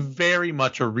it was very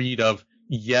much a read of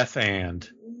yes,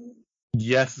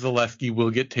 Zaleski will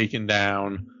get taken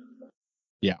down.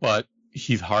 Yeah. But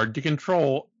he's hard to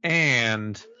control,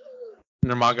 and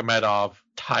Nurmagomedov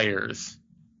tires.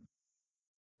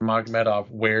 Nurmagomedov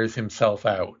wears himself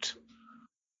out.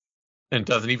 And it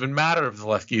doesn't even matter if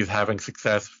Zaleski is having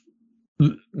success.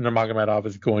 Nurmagomedov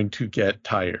is going to get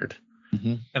tired.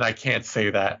 Mm-hmm. And I can't say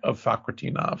that of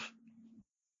Fakhretdinov.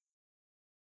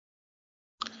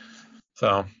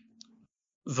 So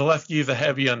Zaleski is a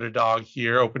heavy underdog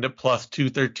here. Opened at plus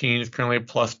 213. Is currently at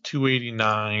plus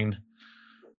 289.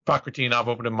 Fakhretdinov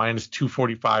opened at minus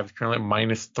 245. Is currently at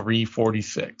minus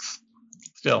 346.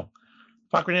 Still,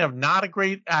 Fakhretdinov not a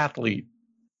great athlete.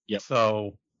 Yep.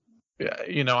 So,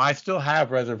 I still have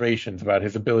reservations about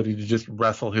his ability to just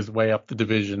wrestle his way up the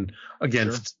division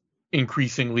against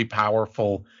increasingly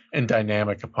powerful and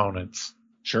dynamic opponents.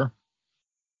 Sure.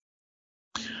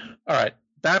 All right.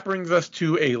 That brings us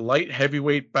to a light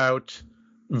heavyweight bout.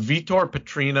 Vitor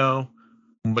Petrino,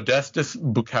 Modestas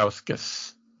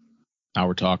Bukauskas. Now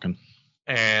we're talking.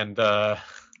 And,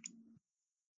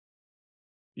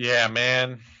 yeah,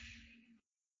 man.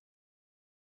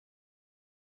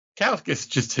 Bukauskas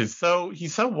just he's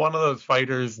so one of those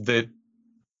fighters that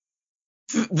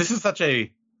this is such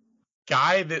a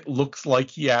guy that looks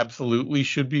like he absolutely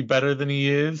should be better than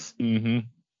he is. Mm-hmm.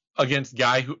 Against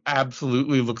guy who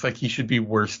absolutely looks like he should be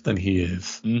worse than he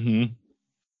is. Mm-hmm.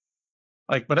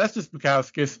 Like Modestas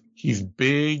Bukauskas, he's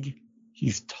big,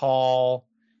 he's tall,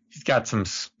 he's got some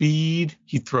speed,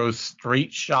 he throws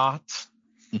straight shots.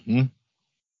 Mm-hmm.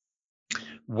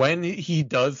 When he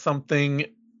does something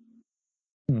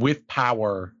with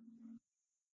power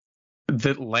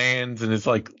that lands and is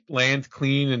lands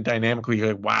clean and dynamically,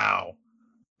 you're like, wow,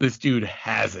 this dude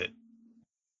has it.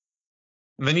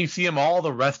 And then you see him all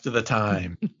the rest of the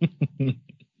time. And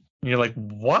you're like,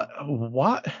 what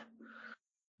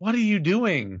are you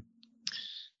doing?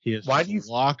 He is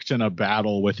locked in a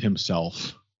battle with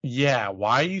himself. Yeah.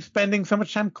 Why are you spending so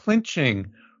much time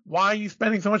clinching? Why are you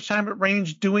spending so much time at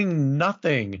range doing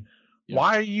nothing? Yep.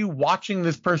 Why are you watching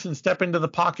this person step into the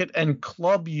pocket and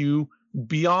club you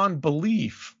beyond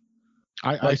belief?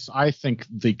 I think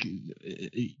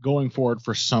going forward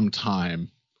for some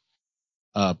time,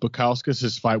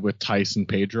 Bukauskas' fight with Tyson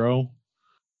Pedro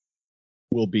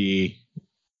will be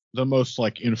the most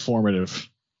informative,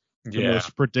 the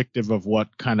most predictive of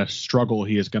what kind of struggle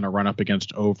he is going to run up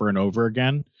against over and over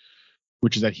again,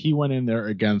 which is that he went in there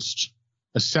against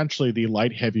essentially the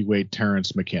light heavyweight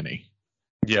Terrence McKinney.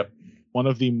 Yep. One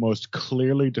of the most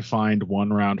clearly defined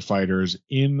one-round fighters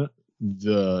in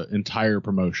the entire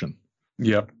promotion.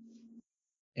 Yep.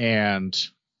 And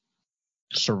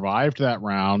survived that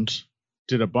round,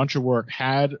 did a bunch of work,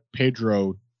 had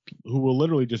Pedro, who will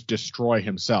literally just destroy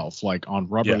himself, on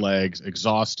rubber legs,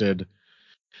 exhausted,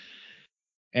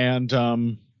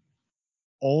 and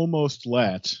almost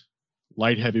let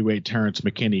light heavyweight Terrence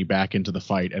McKinney back into the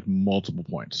fight at multiple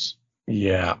points.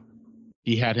 Yeah.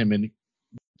 He had him in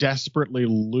desperately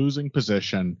losing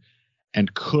position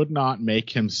and could not make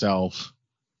himself.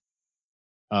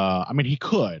 He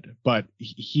could, but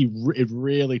it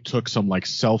really took some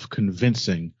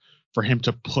self-convincing for him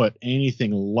to put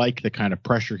anything like the kind of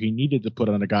pressure he needed to put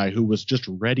on a guy who was just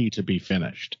ready to be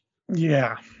finished.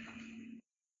 Yeah.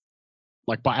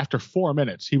 After 4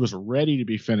 minutes, he was ready to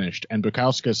be finished, and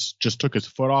Bukauskas just took his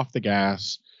foot off the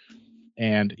gas,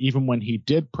 and even when he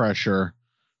did pressure,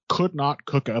 could not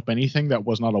cook up anything that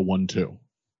was not a 1-2.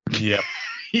 Yep.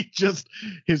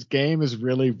 His game is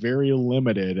really very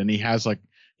limited, and he has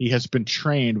been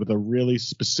trained with a really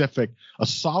specific, a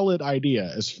solid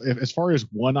idea. As far as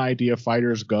one idea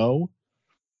fighters go,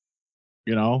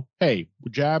 hey,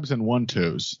 jabs and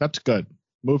 1-2s. That's good.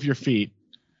 Move your feet.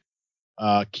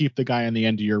 Keep the guy on the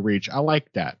end of your reach. I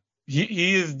like that.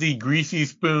 He is the greasy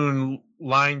spoon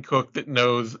line cook that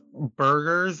knows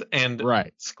burgers and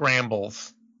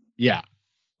scrambles. Yeah.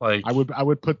 I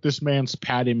would put this man's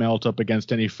patty melt up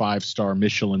against any 5-star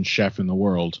Michelin chef in the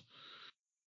world.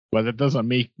 But it doesn't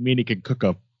mean he can cook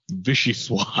a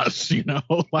vichyssoise,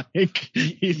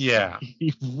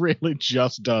 He really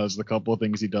just does the couple of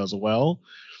things he does well.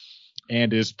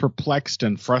 and is perplexed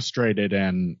and frustrated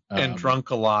and drunk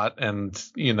a lot, and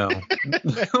yeah,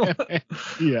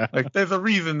 like there's a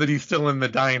reason that he's still in the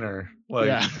diner. Like,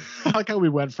 yeah. I like how we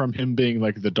went from him being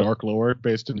like the Dark Lord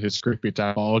based in his creepy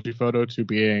typology photo to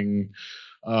being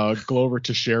Glover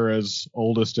Teixeira's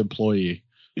oldest employee.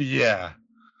 Yeah.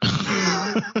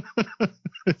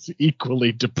 It's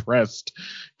equally depressed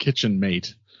kitchen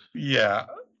mate. Yeah.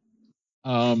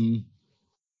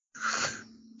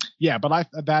 Yeah, but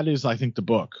that is, I think, the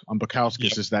book on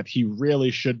Bukowskis is that he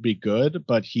really should be good,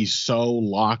 but he's so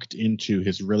locked into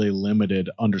his really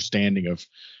limited understanding of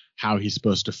how he's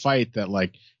supposed to fight that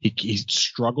like he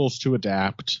struggles to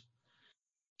adapt.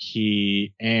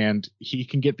 He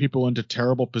can get people into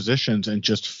terrible positions and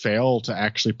just fail to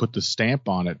actually put the stamp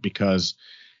on it because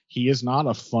he is not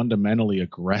a fundamentally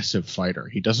aggressive fighter.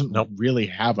 He doesn't really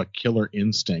have a killer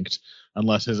instinct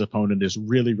unless his opponent is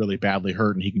really, really badly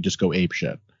hurt and he can just go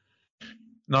apeshit.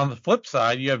 And on the flip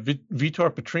side, you have Vitor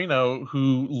Petrino,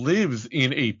 who lives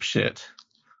in apeshit.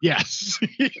 Yes.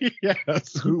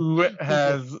 Yes. Who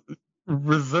has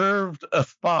reserved a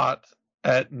spot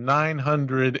at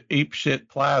 900 Apeshit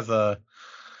Plaza.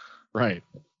 Right.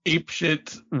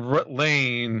 Apeshit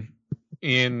Lane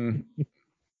in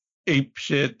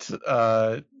Apeshit,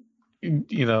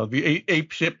 the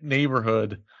Apeshit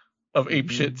neighborhood of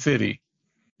Apeshit City.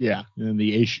 Yeah, in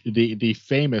the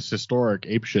famous historic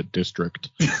apeshit district.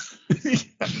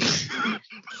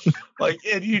 Like,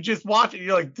 and you just watch it,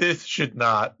 you're like,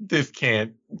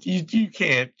 you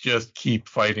can't just keep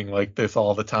fighting like this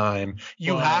all the time.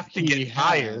 You have to get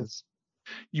tired.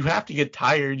 You have to get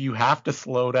tired. You have to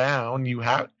slow down.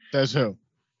 Says who?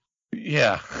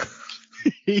 Yeah.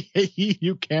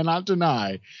 You cannot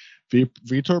deny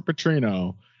Vitor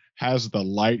Petrino has the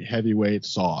light heavyweight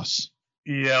sauce.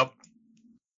 Yep.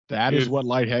 That is what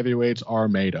light heavyweights are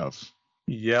made of.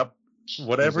 Yep.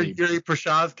 Whatever Yuri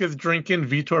Prochazka's drinking,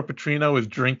 Vitor Petrino is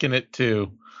drinking it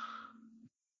too.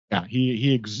 Yeah,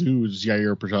 he exudes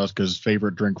Yair Prochazka's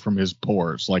favorite drink from his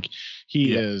pores. Like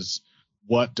he is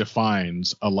what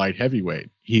defines a light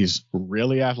heavyweight. He's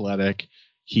really athletic.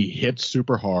 He hits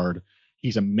super hard.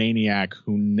 He's a maniac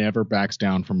who never backs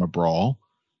down from a brawl.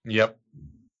 Yep.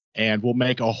 And will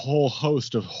make a whole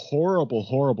host of horrible,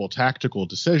 horrible tactical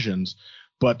decisions.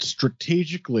 But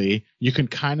strategically, you can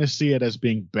kind of see it as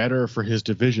being better for his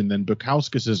division than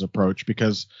Bukowskis' approach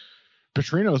because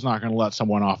Petrino's not going to let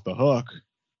someone off the hook.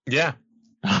 Yeah.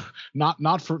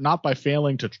 Not by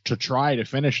failing to try to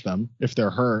finish them if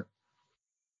they're hurt.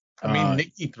 I mean,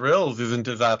 Nicky Thrills isn't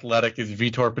as athletic as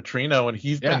Vitor Petrino, and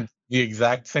he's been the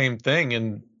exact same thing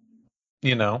and,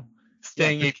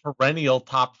 staying a perennial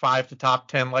top 5 to top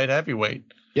 10 light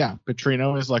heavyweight. Yeah,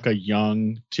 Petrino is like a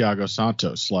young Thiago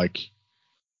Santos. Like,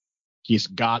 he's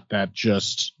got that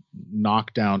just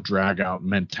knockdown, drag out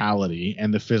mentality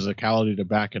and the physicality to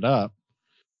back it up.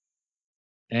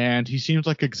 And he seems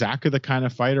like exactly the kind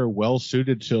of fighter well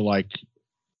suited to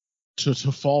to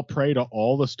fall prey to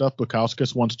all the stuff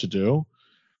Bukowskis wants to do.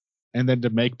 And then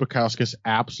to make Bukowskis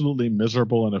absolutely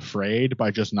miserable and afraid by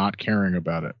just not caring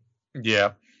about it.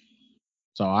 Yeah.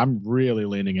 So I'm really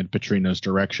leaning in Petrino's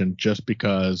direction just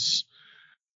because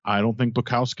I don't think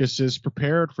Bukowskis is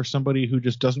prepared for somebody who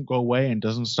just doesn't go away and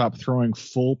doesn't stop throwing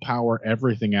full power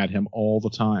everything at him all the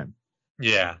time.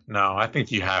 Yeah, no, I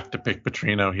think you have to pick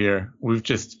Petrino here. We've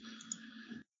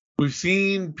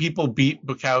seen people beat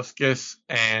Bukowskis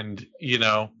and,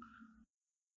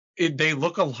 they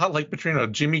look a lot like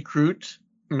Petrino. Jimmy Crute,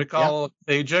 Mikhail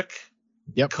Zajic,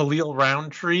 Khalil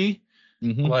Roundtree.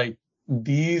 Mm-hmm. Like,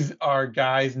 these are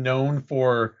guys known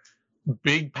for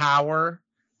big power,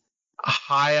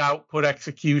 high output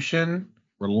execution,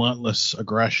 relentless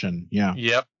aggression. Yeah.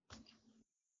 Yep.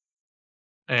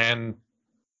 And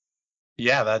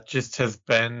that just has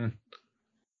been,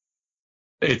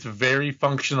 it's very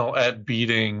functional at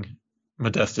beating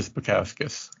Modestas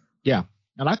Bukowskis. Yeah.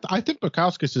 And I think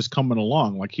Bukowskis is coming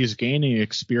along. Like, he's gaining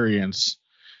experience.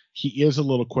 He is a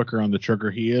little quicker on the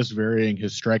trigger. He is varying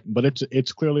his strike, but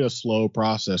it's clearly a slow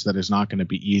process that is not going to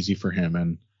be easy for him.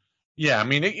 And yeah, I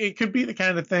mean, it could be the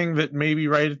kind of thing that maybe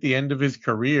right at the end of his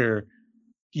career,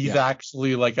 he's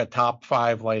actually like a top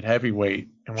 5 light heavyweight.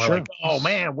 And we're like, oh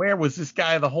man, where was this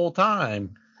guy the whole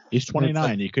time? He's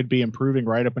 29. He could be improving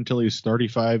right up until he's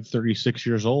 35, 36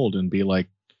 years old and be like,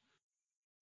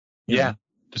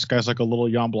 this guy's like a little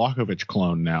Jan Blachowicz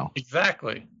clone now.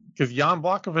 Exactly. Because Jan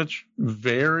Blachowicz,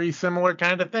 very similar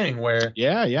kind of thing where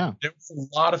there was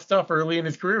a lot of stuff early in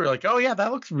his career. We're like, oh yeah,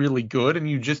 that looks really good. And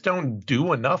you just don't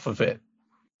do enough of it.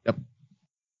 Yep.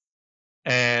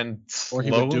 And or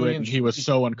he would do it and he was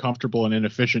so uncomfortable and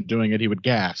inefficient doing it, he would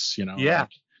gas, Yeah.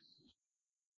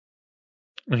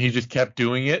 And he just kept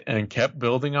doing it and kept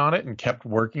building on it and kept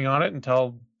working on it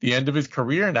until the end of his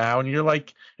career now. And you're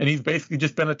like, and he's basically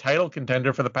just been a title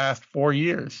contender for the past 4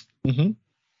 years. Mm-hmm.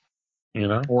 You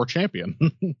know? Or champion.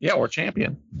 Yeah, or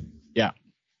champion. Yeah.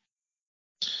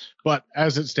 But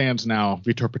as it stands now,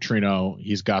 Vitor Petrino,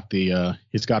 he's got the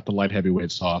light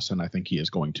heavyweight sauce, and I think he is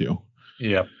going to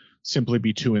simply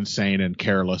be too insane and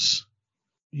careless.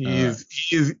 He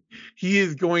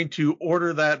is going to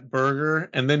order that burger,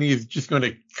 and then he's just going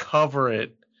to cover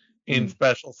it in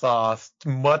special sauce,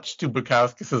 much to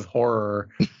Bukowski's horror.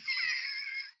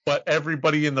 But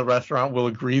everybody in the restaurant will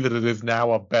agree that it is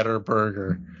now a better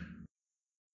burger.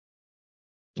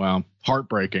 Wow,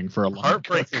 heartbreaking for a line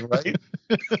cook. Right?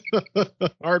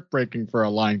 Heartbreaking for a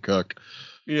line cook.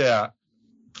 Yeah.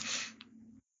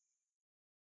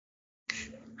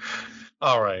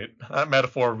 All right. That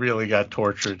metaphor really got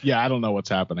tortured. Yeah, I don't know what's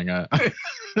happening. I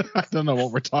don't know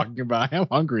what we're talking about. I am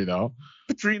hungry, though.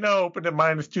 Petrino opened at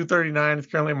minus 239. It's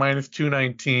currently minus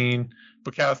 219.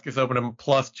 Bukowski's opened at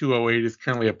plus 208. It's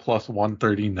currently at plus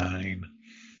 139.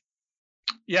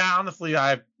 Yeah, honestly,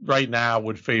 I right now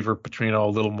would favor Petrino a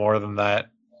little more than that.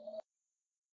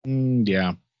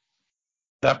 Yeah.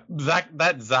 That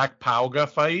Zach Pauga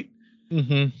fight,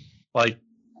 like,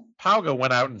 Pauga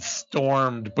went out and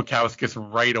stormed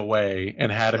Bukowskis right away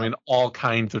and had him in all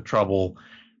kinds of trouble.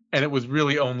 And it was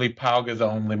really only Pauga's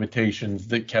own limitations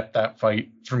that kept that fight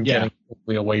from getting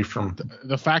away from.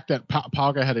 The fact that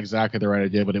Pauga had exactly the right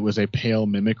idea, but it was a pale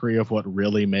mimicry of what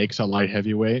really makes a light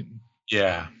heavyweight.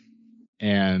 Yeah.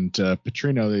 And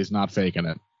Petrino is not faking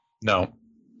it. No.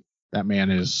 That man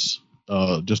is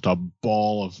just a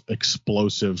ball of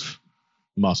explosive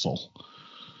muscle.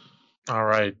 All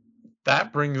right.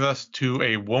 That brings us to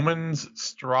a woman's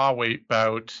strawweight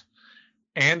bout.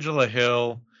 Angela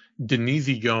Hill,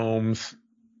 Denise Gomes,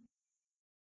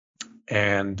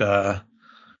 and I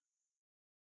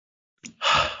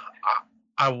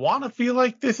want to feel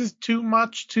like this is too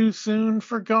much too soon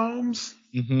for Gomes.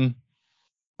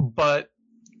 But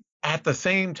at the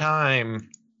same time,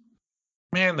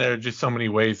 man, there are just so many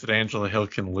ways that Angela Hill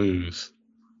can lose.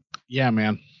 Yeah,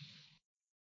 man.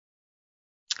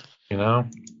 You know?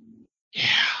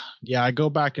 Yeah, I go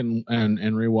back and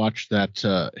rewatch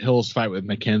that Hill's fight with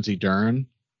Mackenzie Dern.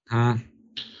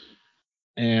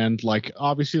 And, like,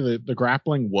 obviously the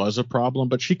grappling was a problem,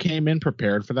 but she came in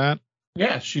prepared for that.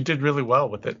 Yeah, she did really well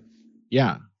with it.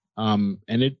 Yeah. And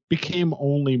it became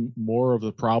only more of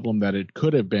the problem that it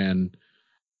could have been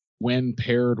when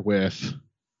paired with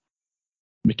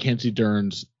Mackenzie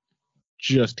Dern's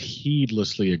just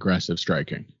heedlessly aggressive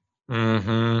striking.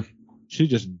 She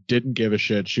just didn't give a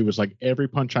shit. She was like, every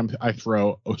punch I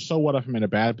throw, so what if I'm in a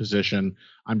bad position?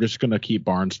 I'm just going to keep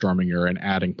barnstorming her and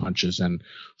adding punches and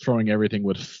throwing everything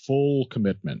with full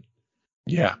commitment.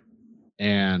 Yeah.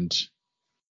 And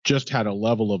just had a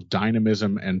level of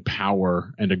dynamism and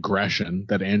power and aggression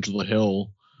that Angela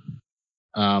Hill,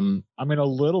 I mean, a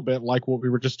little bit like what we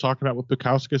were just talking about with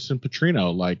Bukowskis and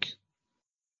Petrino, like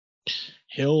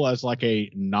Hill as like a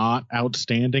not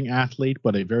outstanding athlete,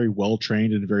 but a very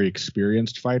well-trained and very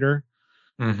experienced fighter.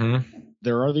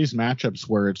 There are these matchups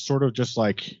where it's sort of just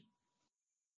like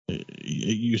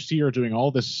you see her doing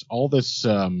all this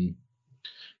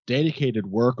dedicated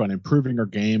work on improving her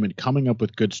game and coming up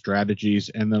with good strategies,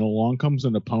 and then along comes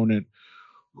an opponent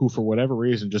who, for whatever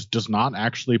reason, just does not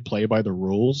actually play by the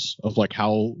rules of like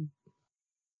how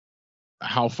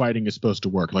fighting is supposed to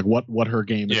work, like what her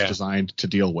game is designed to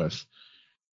deal with.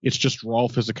 It's just raw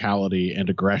physicality and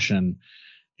aggression,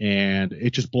 and it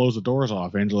just blows the doors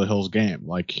off Angela Hill's game.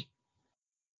 Like,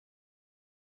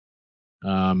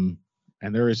 and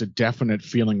there is a definite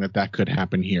feeling that could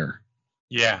happen here.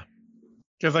 Yeah.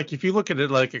 Because, like, if you look at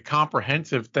it like a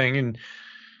comprehensive thing, and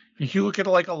if you look at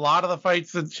like a lot of the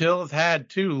fights that Hill has had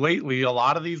too lately, a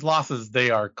lot of these losses, they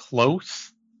are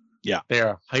close. Yeah. They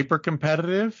are hyper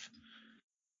competitive.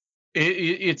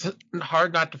 It's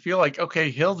hard not to feel like,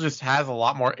 okay, Hill just has a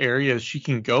lot more areas she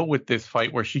can go with this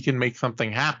fight where she can make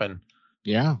something happen.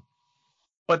 Yeah.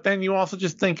 But then you also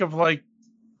just think of like,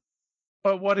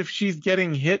 but what if she's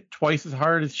getting hit twice as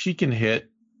hard as she can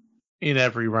hit in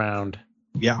every round?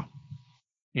 Yeah.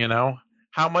 You know,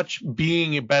 how much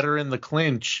being better in the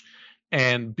clinch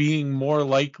and being more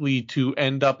likely to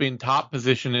end up in top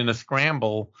position in a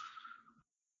scramble,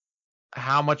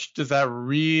 how much does that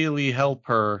really help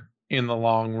her in the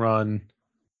long run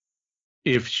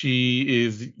if she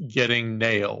is getting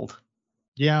nailed?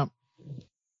 Yeah.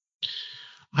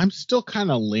 I'm still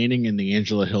kind of leaning in the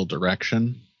Angela Hill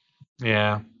direction.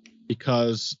 Yeah.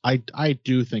 Because I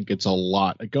do think it's a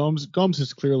lot. Gomes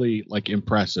is clearly like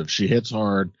impressive. She hits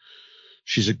hard.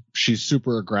 She's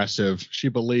super aggressive. She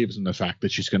believes in the fact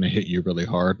that she's going to hit you really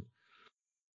hard.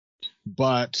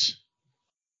 But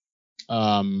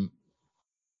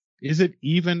is it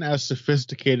even as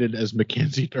sophisticated as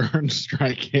Mackenzie Dern's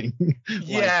striking?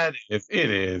 Yeah, it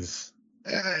is.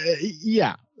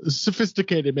 Yeah,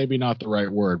 sophisticated, maybe not the right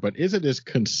word, but is it as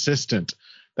consistent?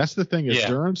 That's the thing. Is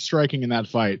Dern's striking in that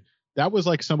fight? That was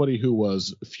like somebody who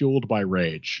was fueled by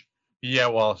rage. Yeah,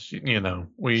 well, she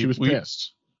was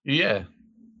pissed. Yeah.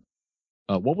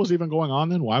 What was even going on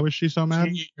then? Why was she so mad?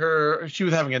 She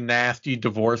was having a nasty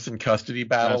divorce and custody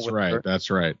battle. That's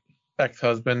right.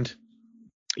 Ex-husband.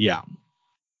 Yeah.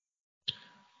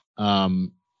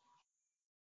 And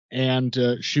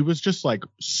she was just like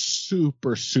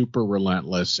super, super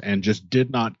relentless and just did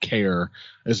not care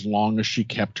as long as she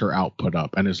kept her output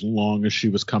up and as long as she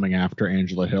was coming after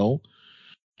Angela Hill.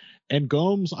 And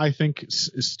Gomes, I think,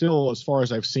 still, as far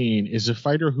as I've seen, is a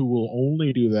fighter who will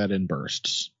only do that in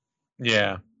bursts.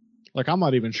 Yeah. Like, I'm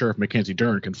not even sure if Mackenzie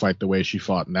Dern can fight the way she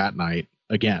fought in that night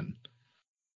again.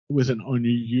 It was an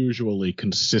unusually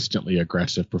consistently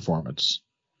aggressive performance.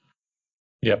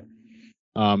 Yep.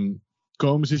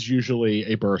 Gomes is usually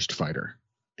a burst fighter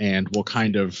and will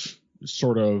kind of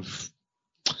sort of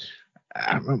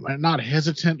not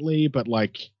hesitantly, but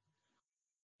like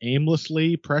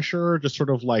aimlessly pressure, just sort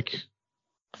of like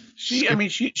she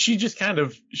just kind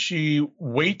of, she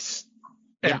waits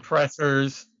and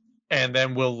pressers and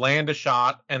then will land a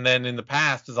shot, and then in the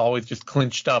past is always just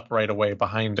clinched up right away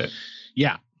behind it.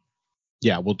 Yeah,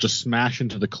 we'll just smash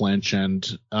into the clinch, and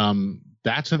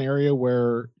that's an area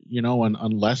where,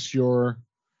 unless you're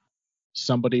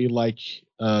somebody like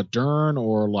Dern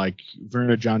or like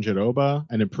Virna Jandiroba,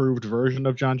 an improved version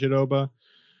of Jandiroba,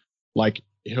 like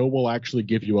Hill will actually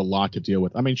give you a lot to deal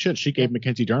with. I mean, she gave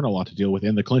Mackenzie Dern a lot to deal with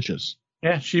in the clinches.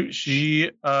 Yeah, she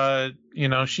beat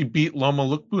Loma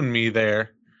Lukbunmi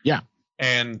there. Yeah.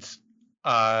 And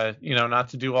not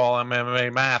to do all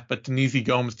MMA math, but Denise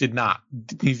Gomes did not.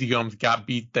 Denise Gomes got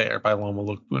beat there by Loma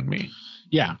Lukbunmi.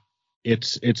 Yeah.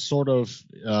 It's sort of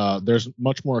there's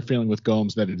much more feeling with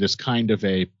Gomes that it is kind of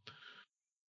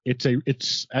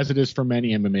it's as it is for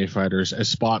many MMA fighters, a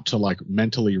spot to like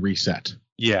mentally reset.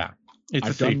 Yeah.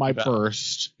 I've done my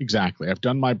burst. Exactly. I've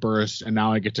done my burst, and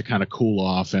now I get to kind of cool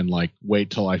off and like wait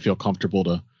till I feel comfortable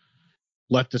to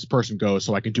let this person go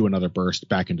so I can do another burst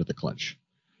back into the clinch.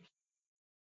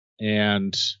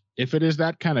 And if it is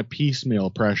that kind of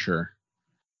piecemeal pressure,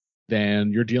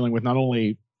 then you're dealing with not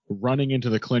only running into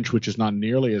the clinch, which is not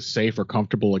nearly as safe or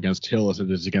comfortable against Hill as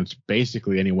it is against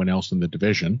basically anyone else in the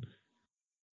division,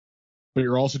 but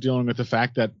you're also dealing with the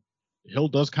fact that Hill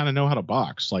does kind of know how to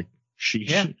box. Like she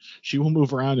will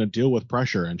move around and deal with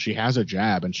pressure, and she has a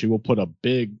jab, and she will put a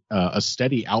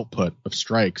steady output of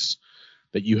strikes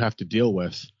that you have to deal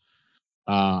with.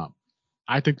 I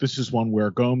think this is one where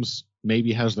Gomes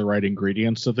maybe has the right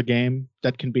ingredients of the game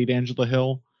that can beat Angela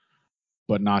Hill,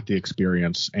 but not the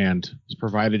experience. And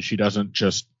provided she doesn't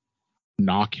just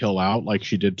knock Hill out like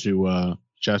she did to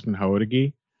Jasmine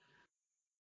Haodegi,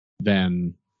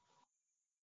 then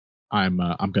I'm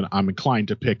inclined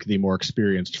to pick the more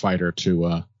experienced fighter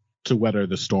to weather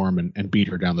the storm and beat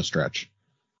her down the stretch.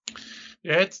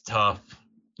 Yeah, it's tough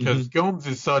because Gomes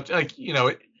is such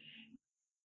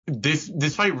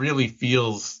this fight really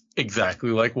feels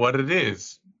exactly like what it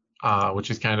is,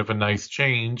 which is kind of a nice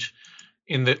change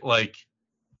in that, like,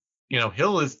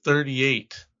 Hill is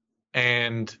 38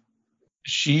 and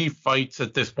she fights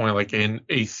at this point like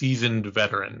a seasoned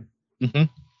veteran. Mm-hmm.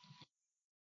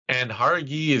 And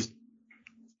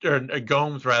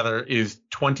Gomes is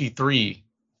 23,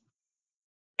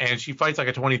 and she fights like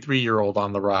a 23-year-old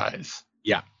on the rise.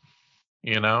 Yeah.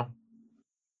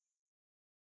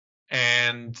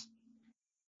 And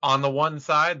on the one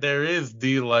side, there is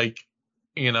the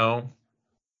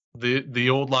the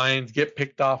old lions get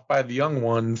picked off by the young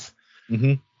ones.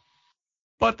 Mm-hmm.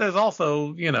 But there's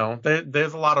also,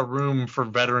 there's a lot of room for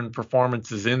veteran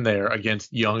performances in there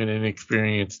against young and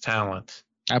inexperienced talent.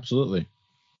 Absolutely.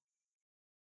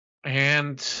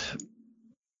 And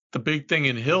the big thing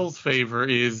in Hill's favor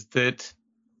is that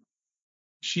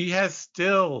she has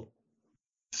still,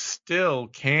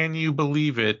 can you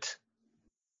believe it,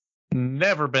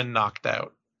 never been knocked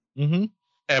out. Mm-hmm.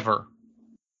 Ever.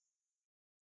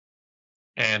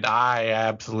 And I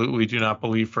absolutely do not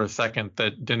believe for a second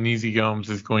that Denise Gomes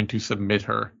is going to submit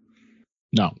her.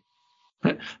 No.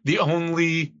 The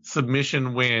only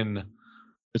submission win.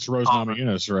 It's Rose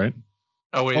Namajunas, right?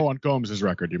 Oh, wait. On Gomes'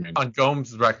 record, you mean? On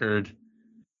Gomes' record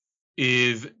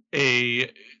is in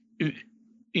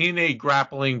a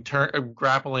grappling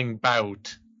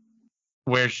bout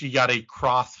where she got a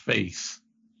cross face.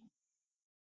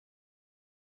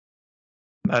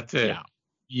 That's it.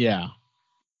 Yeah.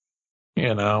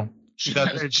 You know,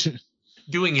 that's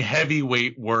doing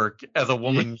heavyweight work as a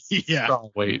woman's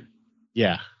strawweight.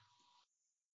 Yeah.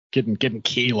 Getting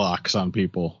key locks on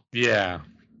people. Yeah.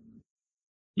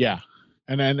 Yeah.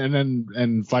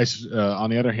 And vice on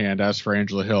the other hand, as for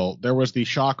Angela Hill, there was the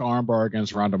shock armbar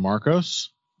against Ronda Marcos.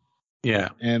 Yeah.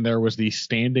 And there was the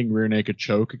standing rear naked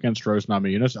choke against Rose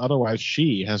Namajunas. Otherwise,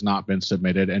 she has not been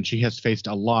submitted, and she has faced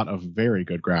a lot of very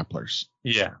good grapplers.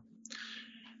 Yeah.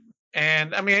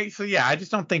 And I mean, so yeah, I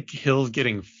just don't think Hill's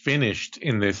getting finished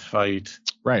in this fight.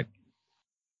 Right.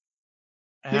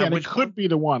 And it could be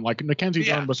the one. Like Mackenzie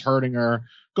Dern was hurting her.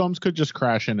 Gomes could just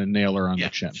crash in and nail her on the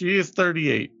chin. She is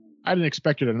 38. I didn't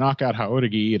expect her to knock out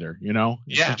Haotegi either, you know?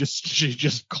 Yeah. She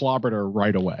just clobbered her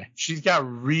right away. She's got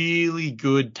really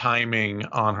good timing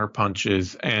on her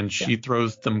punches, and she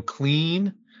throws them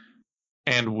clean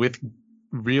and with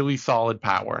really solid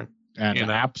power. And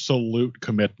absolute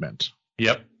commitment.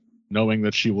 Yep. Knowing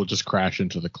that she will just crash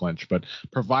into the clinch. But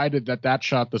provided that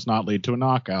shot does not lead to a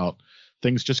knockout,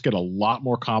 things just get a lot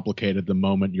more complicated the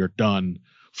moment you're done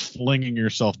flinging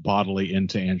yourself bodily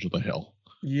into Angela Hill.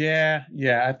 Yeah,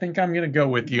 I think I'm going to go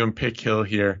with you and pick Hill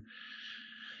here.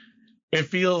 It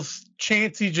feels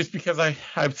chancy just because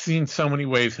I've seen so many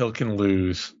ways Hill can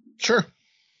lose. Sure.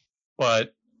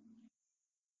 But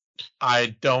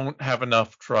I don't have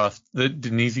enough trust that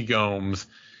Denise Gomes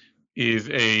is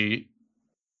a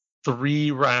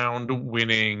 3-round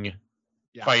winning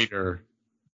fighter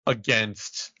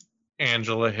against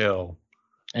Angela Hill.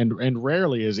 And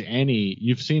rarely is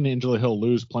you've seen Angela Hill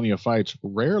lose plenty of fights.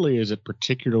 Rarely is it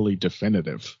particularly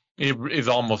definitive. It is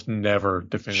almost never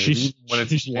definitive.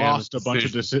 She's lost a bunch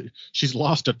of decisions. She's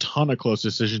lost a ton of close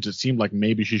decisions. It seemed like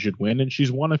maybe she should win, and she's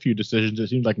won a few decisions. It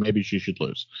seems like maybe she should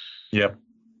lose. Yep.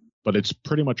 But it's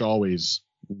pretty much always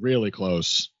really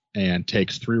close and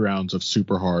takes 3 rounds of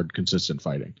super hard, consistent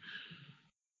fighting.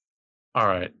 All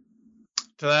right.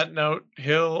 To that note,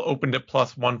 Hill opened at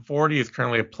plus 140, is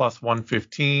currently at plus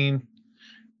 115.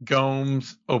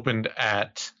 Gomes opened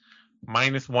at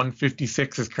minus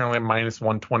 156, is currently at minus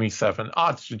 127.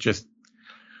 Odds should just,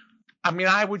 I mean,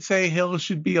 I would say Hill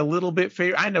should be a little bit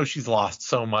favored. I know she's lost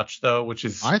so much, though, which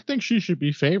is. I think she should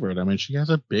be favored. I mean, she has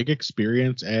a big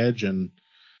experience edge, and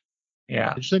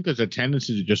I just think there's a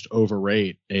tendency to just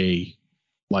overrate a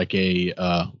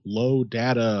low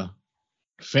data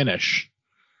finish.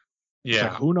 Yeah.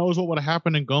 Like, who knows what would have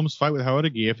happened in Gomes' fight with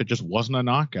Haotegi if it just wasn't a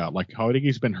knockout? Like,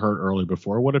 Haotegi's been hurt early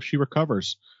before. What if she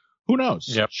recovers? Who knows?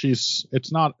 Yep.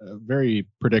 It's not very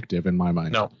predictive in my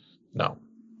mind. No.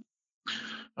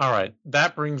 All right.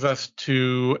 That brings us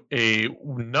to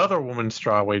another women's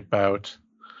strawweight bout.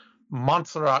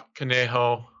 Montserrat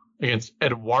Conejo against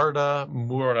Eduarda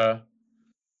Moura.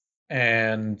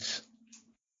 And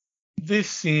this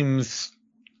seems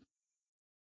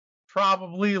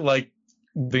probably like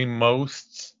the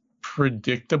most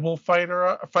predictable fight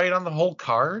on the whole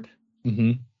card.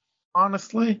 Mm-hmm.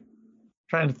 Honestly,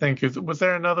 trying to think, was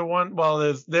there another one? Well,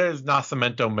 there's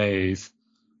Nascimento Mays,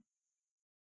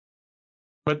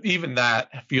 but even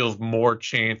that feels more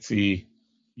chancy.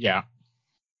 Yeah.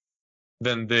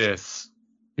 Than this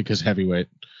because heavyweight.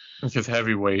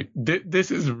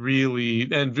 This is really,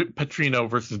 and Petrino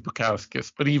versus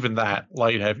Bukauskas, but even that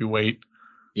light heavyweight,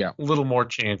 a little more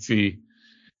chancy.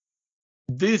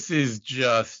 This is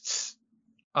just,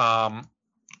 I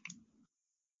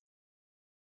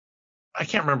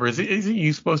can't remember. Is it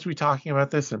you supposed to be talking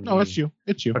about this? No, it's you.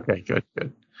 It's you. Okay, good.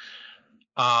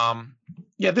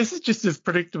 This is just as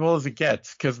predictable as it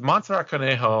gets because Montserrat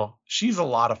Conejo, she's a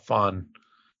lot of fun,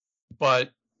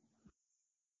 but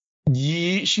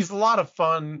she's a lot of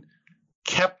fun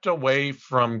kept away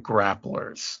from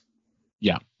grapplers.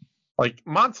 Yeah. Like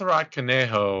Montserrat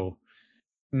Conejo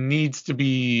needs to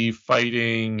be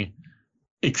fighting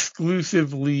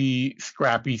exclusively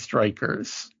scrappy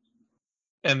strikers.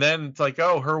 And then it's like,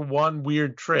 oh, her one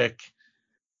weird trick.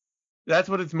 That's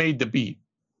what it's made to beat.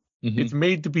 Mm-hmm. It's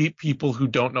made to beat people who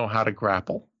don't know how to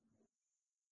grapple.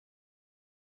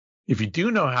 If you do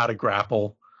know how to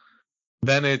grapple,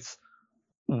 then it's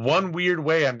one weird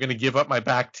way I'm going to give up my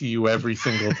back to you every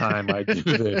single time I do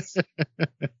this.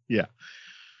 Yeah.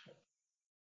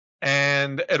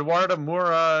 And Eduarda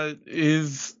Moura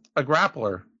is a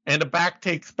grappler and a back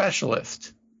take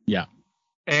specialist. Yeah.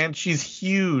 And she's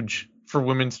huge for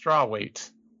women's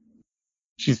strawweight.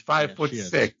 She's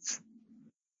 5'6".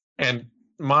 And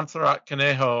Montserrat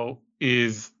Conejo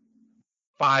is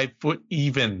 5 foot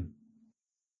even.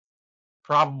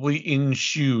 Probably in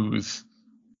shoes.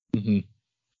 Mm-hmm.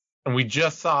 And we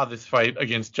just saw this fight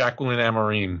against Jacqueline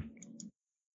Amorim.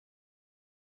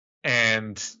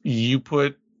 And you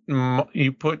put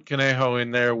Conejo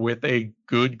in there with a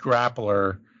good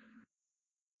grappler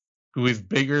who is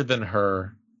bigger than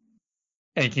her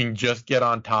and can just get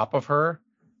on top of her,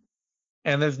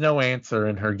 and there's no answer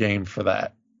in her game for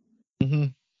that. Mm-hmm.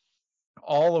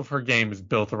 All of her game is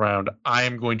built around, I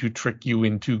am going to trick you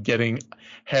into getting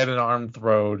head and arm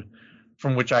throwed,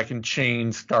 from which I can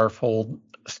chain scarf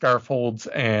holds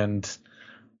and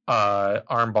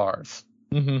arm bars.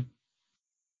 Mm-hmm.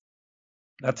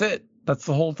 That's it. That's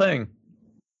the whole thing.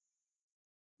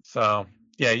 So,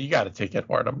 yeah, you got to take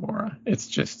Eduardo Mora. It's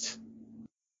just...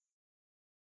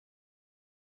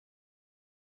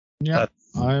 Yeah,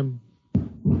 I'm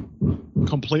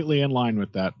completely in line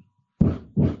with that.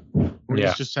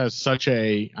 Ruiz just has such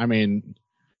a,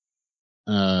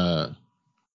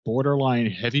 borderline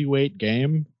heavyweight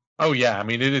game. Oh, yeah. I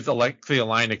mean, it is Alexei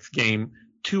Oleinik's game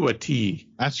to a T.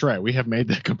 That's right. We have made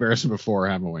that comparison before,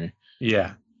 haven't we?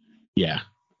 Yeah. Yeah.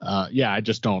 I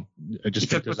just don't.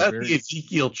 Because without the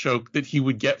Ezekiel choke that he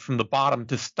would get from the bottom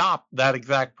to stop that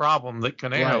exact problem that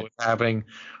Conejo is having,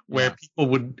 where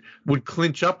people would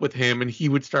clinch up with him and he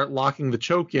would start locking the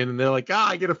choke in, and they're like,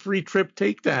 I get a free trip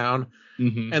takedown.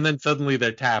 Mm-hmm. And then suddenly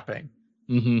they're tapping.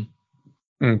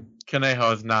 Mm-hmm. Conejo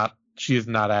has not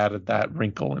added that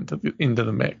wrinkle into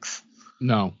the mix.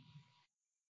 No.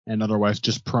 And otherwise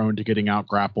just prone to getting out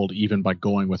grappled even by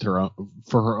going with her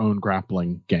own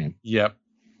grappling game. Yep.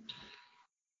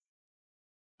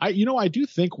 I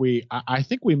think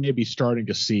we may be starting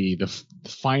to see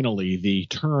finally the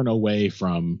turn away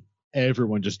from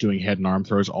everyone just doing head and arm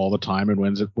throws all the time in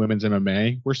women's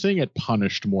MMA. We're seeing it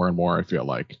punished more and more, I feel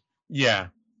like. Yeah.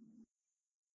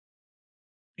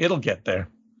 It'll get there.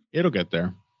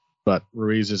 But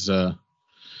Ruiz is an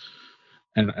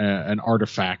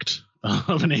artifact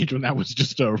of an age when that was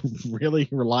just a really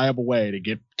reliable way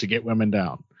to get women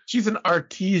down. She's an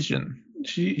artesian.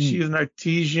 She is an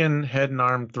artesian head and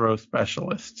arm throw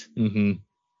specialist. Mm-hmm.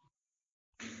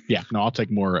 Yeah, no, I'll take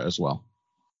Mora as well.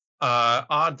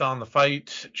 Odds on the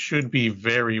fight should be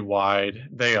very wide.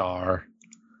 They are.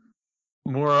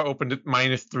 Mora opened at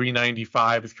minus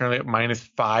 395. Is currently at minus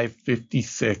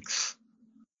 556.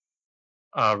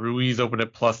 Ruiz opened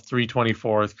at plus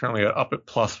 324. Is currently up at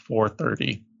plus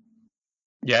 430.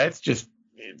 Yeah, it's just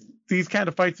these kind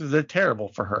of fights. They're terrible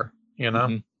for her. You know.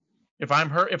 Mm-hmm. If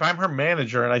I'm her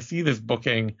manager and I see this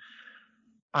booking,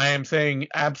 I am saying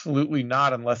absolutely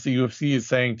not unless the UFC is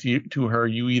saying to her,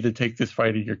 you either take this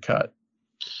fight or you're cut.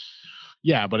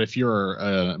 Yeah, but if you're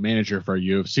a manager for a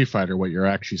UFC fighter, what you're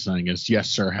actually saying is, yes,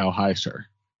 sir, how high, sir?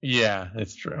 Yeah,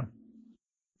 it's true.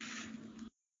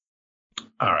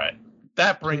 All right.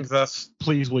 That brings us...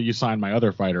 Please, will you sign my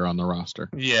other fighter on the roster?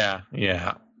 Yeah.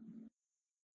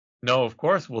 No, of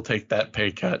course we'll take that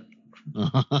pay cut.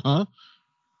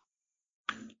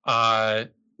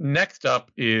 Next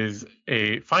up is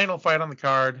a final fight on the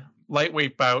card.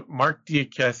 Lightweight bout. Mark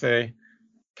Diakese,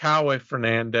 Cowie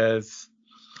Fernandez.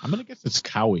 I'm going to guess it's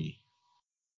Cowie.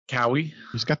 Cowie?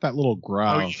 He's got that little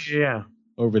growl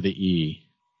over the E.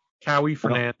 Cowie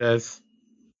Fernandez.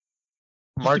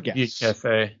 Mark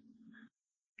Diakese.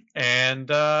 And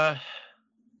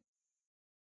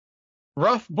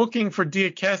rough booking for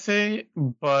Diakese,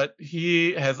 but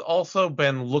he has also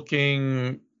been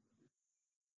looking...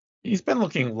 He's been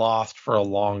looking lost for a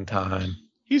long time.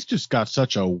 He's just got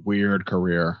such a weird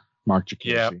career, Mark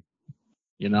Diakese. Yep.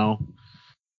 You know,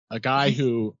 a guy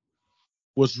who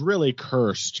was really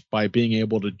cursed by being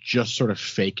able to just sort of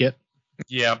fake it.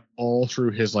 Yep. All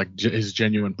through his his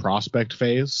genuine prospect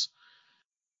phase.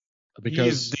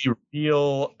 Because he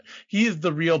is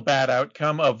the real bad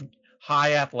outcome of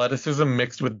high athleticism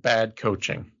mixed with bad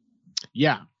coaching.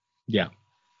 Yeah.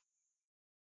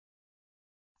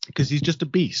 Because he's just a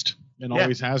beast and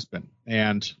always has been.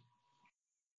 And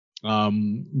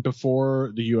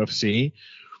before the UFC,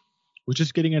 we're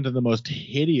just getting into the most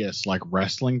hideous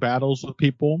wrestling battles with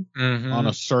people on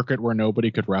a circuit where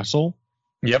nobody could wrestle.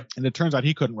 Yep. And it turns out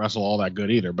he couldn't wrestle all that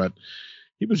good either, but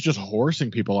he was just horsing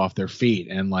people off their feet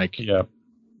and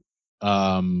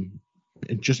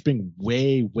just being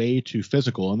way, way too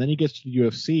physical. And then he gets to the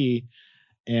UFC.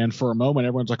 And for a moment,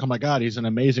 everyone's like, oh, my God, he's an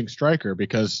amazing striker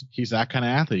because he's that kind of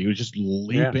athlete. You just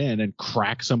leap in and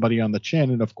crack somebody on the chin.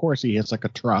 And, of course, he hits like a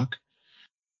truck.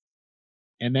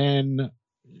 And then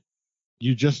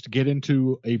you just get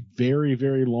into a very,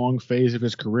 very long phase of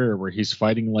his career where he's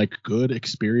fighting good,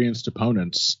 experienced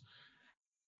opponents.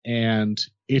 And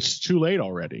it's too late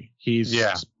already. He's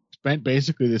spent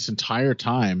basically this entire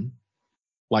time,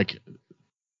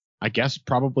 I guess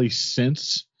probably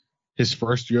since his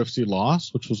first UFC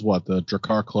loss, which was the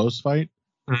Drakkar Klose fight.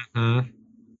 Mm-hmm.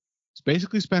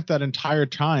 basically spent that entire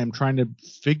time trying to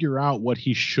figure out what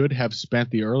he should have spent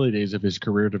the early days of his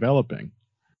career developing.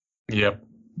 Yep.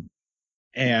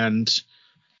 And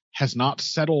has not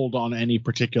settled on any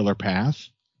particular path,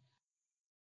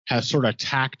 has sort of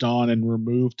tacked on and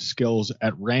removed skills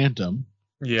at random.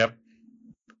 Yep.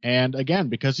 And again,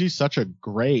 because he's such a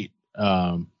great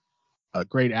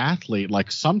athlete,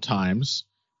 like sometimes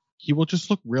he will just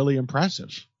look really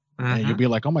impressive. And you'll be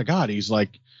like, oh my God,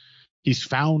 he's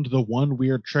found the one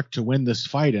weird trick to win this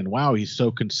fight, and wow, he's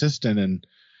so consistent. And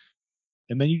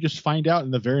then you just find out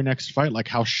in the very next fight, like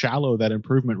how shallow that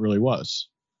improvement really was.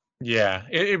 Yeah,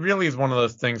 it really is one of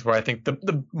those things where I think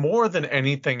the more than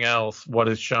anything else, what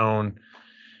is shown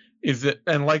is that,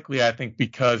 and likely I think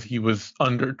because he was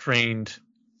undertrained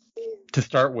to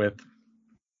start with,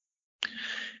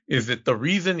 is that the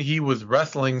reason he was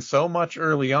wrestling so much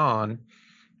early on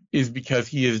is because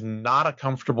he is not a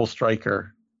comfortable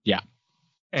striker. Yeah.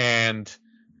 And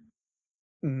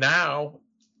now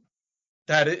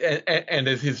that and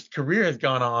as his career has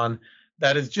gone on,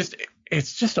 that is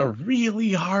it's just a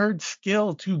really hard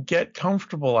skill to get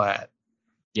comfortable at.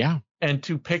 Yeah. And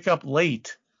to pick up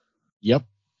late. Yep.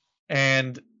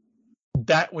 And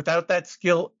that without that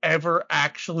skill ever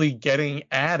actually getting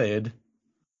added,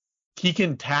 he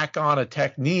can tack on a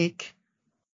technique,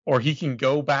 or he can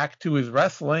go back to his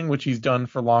wrestling, which he's done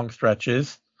for long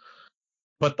stretches.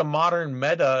 But the modern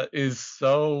meta is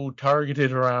so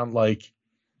targeted around like,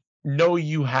 no,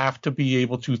 you have to be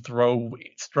able to throw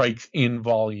strikes in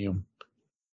volume.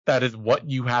 That is what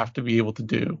you have to be able to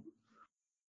do.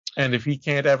 And if he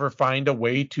can't ever find a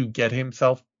way to get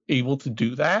himself able to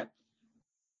do that,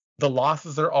 the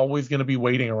losses are always going to be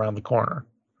waiting around the corner.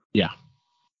 Yeah.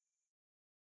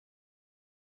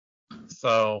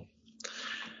 So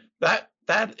that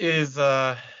is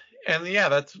and yeah,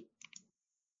 that's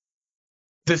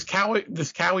this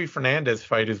Cowie Fernandez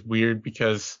fight is weird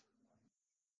because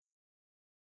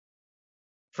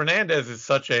Fernandez is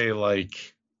such a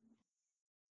like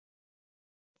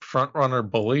front runner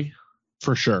bully.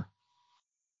 For sure.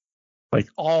 Like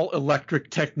all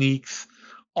electric techniques,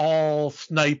 all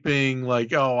sniping,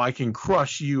 like, oh, I can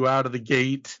crush you out of the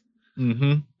gate.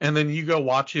 Mm-hmm. And then you go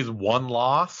watch his one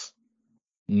loss.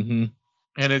 Mm-hmm.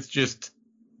 And it's just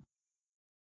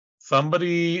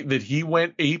somebody that he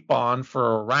went ape on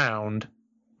for a round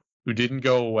who didn't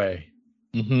go away.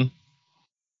 Mm-hmm.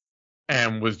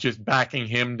 And was just backing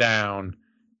him down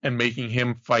and making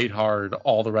him fight hard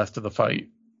all the rest of the fight.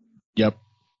 Yep.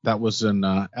 That was in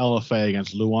LFA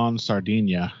against Luan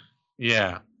Sardinia.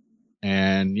 Yeah.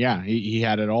 And yeah, he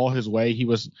had it all his way. He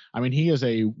is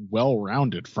a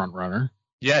well-rounded front runner.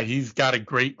 Yeah, he's got a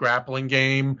great grappling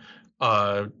game,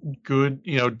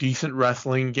 good, decent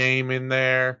wrestling game in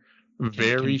there.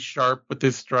 Very sharp with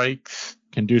his strikes.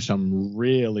 Can do some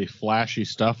really flashy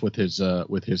stuff with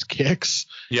his kicks.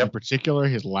 Yep. In particular,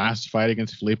 his last fight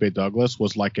against Felipe Douglas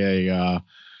was like a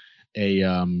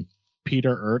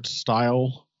Peter Ertz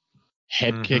style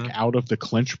head kick out of the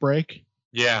clinch break.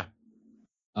 Yeah.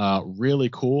 Really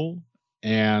cool.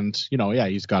 And,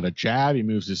 he's got a jab. He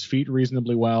moves his feet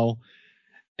reasonably well.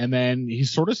 And then he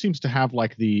sort of seems to have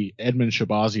like the Edmund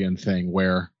Shabazian thing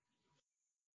where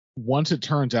once it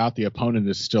turns out the opponent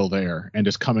is still there and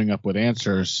is coming up with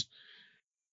answers,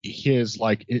 his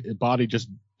body just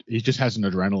has an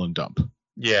adrenaline dump.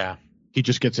 Yeah. He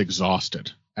just gets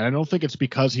exhausted. And I don't think it's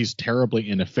because he's terribly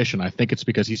inefficient. I think it's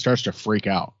because he starts to freak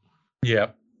out.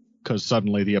 Yep. Because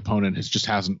suddenly the opponent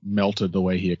hasn't melted the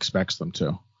way he expects them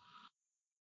to.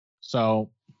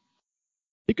 So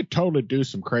he could totally do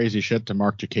some crazy shit to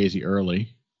Mark Jacasey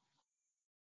early.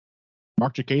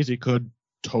 Mark Jacasey could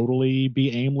totally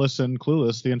be aimless and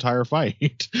clueless the entire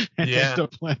fight and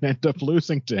end up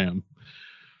losing to him.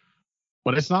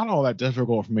 But it's not all that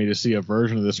difficult for me to see a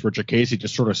version of this where Jacasey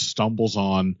just sort of stumbles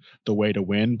on the way to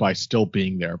win by still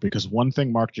being there. Because one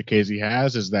thing Mark Jacasey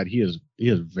has is that he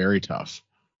is very tough.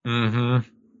 Mm-hmm.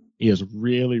 He is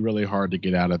really, really hard to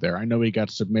get out of there. I know he got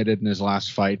submitted in his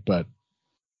last fight, but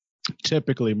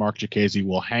typically Mark Jacasey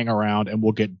will hang around and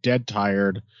will get dead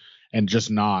tired and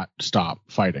just not stop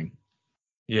fighting.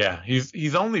 Yeah,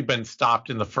 he's only been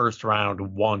stopped in the first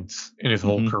round once in his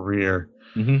whole career.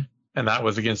 Mm-hmm. And that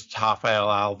was against Rafael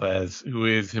Alves, who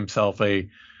is himself a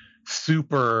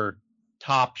super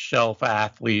top shelf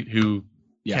athlete who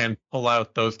can pull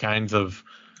out those kinds of,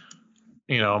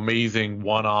 amazing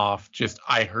one-off, just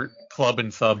I hurt club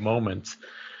and sub moments.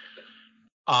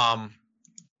 And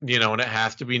it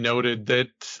has to be noted that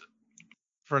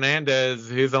Fernandez,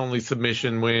 his only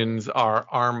submission wins are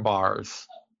arm bars,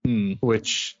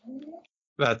 which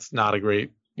that's not a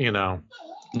great,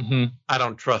 I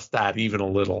don't trust that even a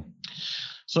little.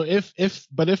 So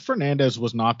if Fernandez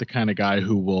was not the kind of guy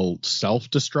who will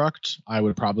self-destruct, I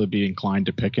would probably be inclined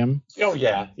to pick him. Oh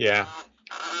yeah.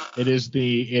 It is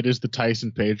the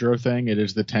Tyson Pedro thing. It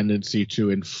is the tendency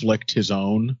to inflict his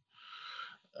own,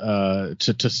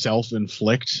 to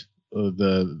self-inflict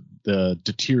the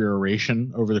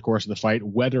deterioration over the course of the fight,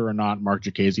 whether or not Mark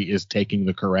Giacchese is taking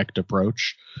the correct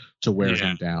approach to wear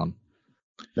him down.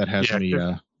 That has me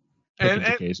picking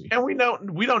Giacchese. And we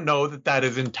don't know that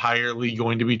is entirely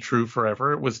going to be true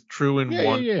forever. It was true in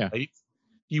one fight.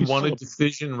 He won a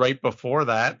decision right before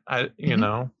that. You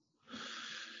know.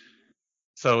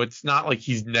 So it's not like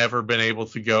he's never been able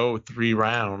to go 3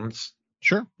 rounds.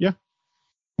 Sure, yeah.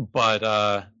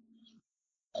 But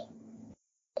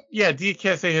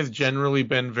Diakese has generally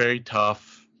been very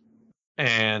tough,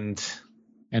 and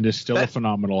is still a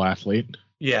phenomenal athlete.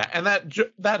 Yeah, and that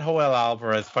Joel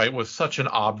Alvarez fight was such an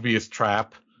obvious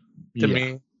trap to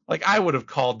me. Like, I would have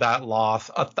called that loss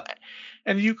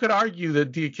and you could argue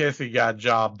that Diakese got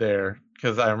jobbed there,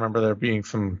 because I remember there being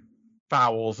some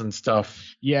fouls and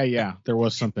stuff. Yeah, there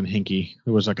was something hinky.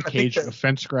 There was like a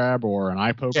fence grab or an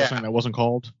eye poke or something that wasn't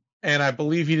called. And I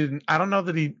believe he didn't. I don't know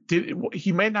that he did.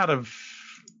 He may not have.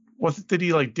 Did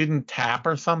he didn't tap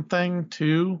or something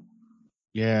too?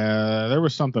 Yeah, there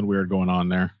was something weird going on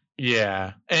there.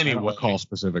 Yeah. Anyway, I don't recall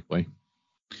specifically.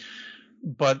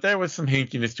 But there was some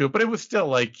hinkiness to it. But it was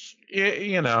still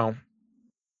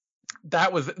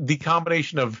that was the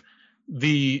combination of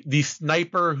the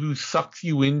sniper who sucks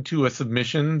you into a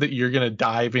submission that you're going to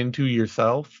dive into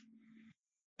yourself.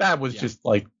 That was just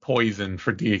like poison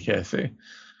for Diakese.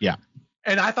 Yeah.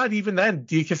 And I thought even then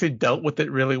Diakese dealt with it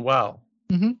really well.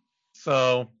 Mm-hmm.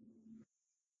 So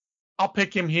I'll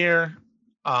pick him here.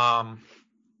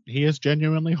 He is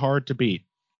genuinely hard to beat.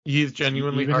 He is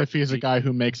genuinely even hard if he's a guy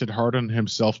who makes it hard on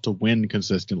himself to win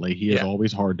consistently, he is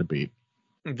always hard to beat.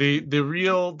 The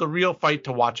real fight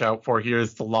to watch out for here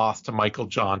is the loss to Michael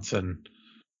Johnson.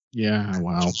 Yeah,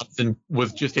 wow. Johnson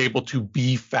was just able to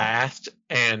be fast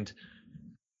and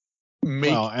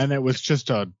and it was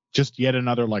just yet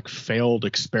another failed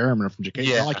experiment from Giacchese.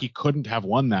 It's not like he couldn't have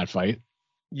won that fight.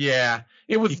 Yeah,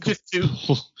 it was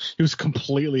he was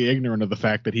completely ignorant of the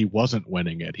fact that he wasn't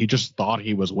winning it. He just thought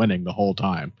he was winning the whole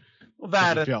time.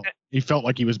 Well, he felt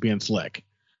like he was being slick.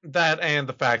 That and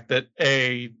the fact that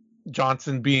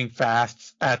Johnson being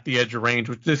fast at the edge of range,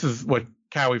 which this is what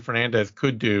Cowie Fernandez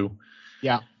could do.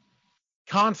 Yeah.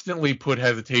 Constantly put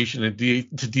hesitation to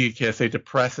Diakese to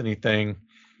press anything.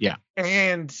 Yeah.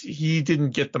 And he didn't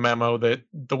get the memo that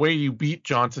the way you beat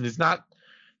Johnson is not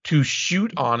to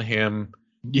shoot on him.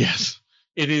 Yes.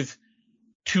 It is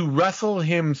to wrestle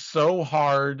him so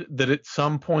hard that at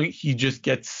some point he just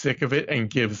gets sick of it and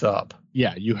gives up.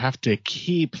 Yeah, you have to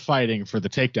keep fighting for the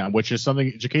takedown, which is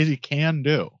something Giacchese can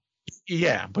do.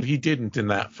 Yeah, but he didn't in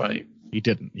that fight. He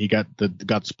didn't. He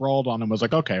got sprawled on and was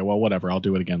like, okay, well, whatever, I'll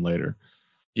do it again later.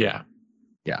 Yeah.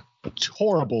 Yeah. A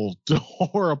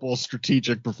horrible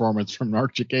strategic performance from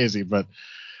Mark Giacchese, but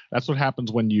that's what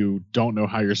happens when you don't know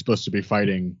how you're supposed to be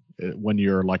fighting when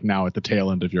you're now at the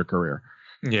tail end of your career.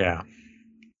 Yeah.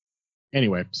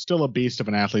 Anyway, still a beast of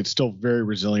an athlete, still very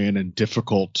resilient and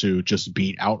difficult to just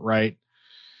beat outright,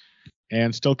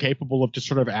 and still capable of just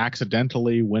sort of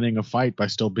accidentally winning a fight by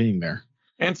still being there.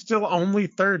 And still only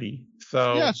 30.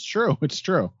 So yeah, it's true. It's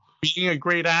true. Being a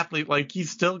great athlete,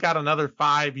 he's still got another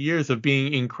 5 years of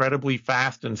being incredibly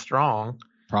fast and strong.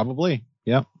 Probably.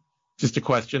 Yep. Just a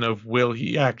question of will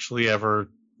he actually ever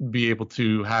be able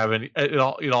to have it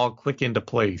all click into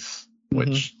place,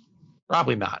 which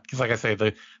probably not. Because like I say,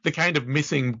 the kind of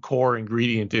missing core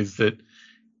ingredient is that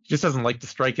he just doesn't like to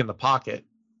strike in the pocket,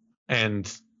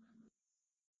 and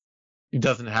he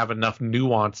doesn't have enough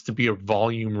nuance to be a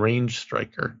volume range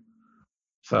striker.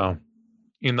 So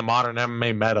in the modern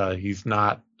MMA meta, he's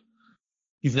not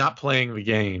playing the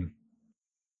game.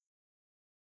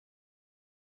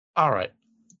 All right.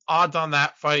 Odds on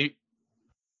that fight.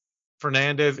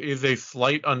 Fernandez is a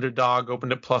slight underdog,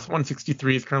 opened at plus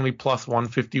 163, is currently plus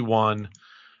 151.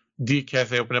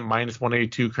 Diakese opened at minus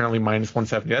 182, currently minus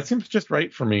 170. That seems just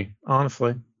right for me,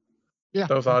 honestly. Yeah.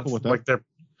 Those odds, they're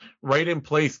right in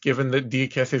place, given that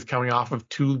Diakese is coming off of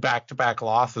 2 back-to-back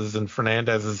losses, and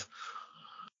Fernandez has,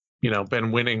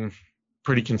 been winning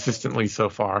pretty consistently so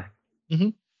far. Mm-hmm.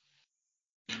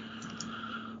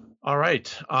 All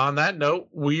right. On that note,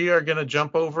 we are going to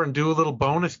jump over and do a little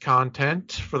bonus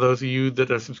content for those of you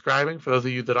that are subscribing. For those of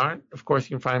you that aren't, of course, you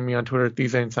can find me on Twitter at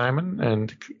TheZaneSimon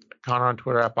and Connor on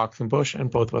Twitter at BoxingBush,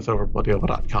 and both of us over at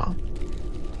BloodYellow.com.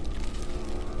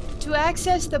 To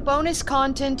access the bonus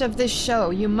content of this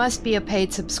show, you must be a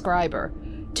paid subscriber.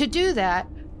 To do that,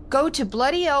 Go to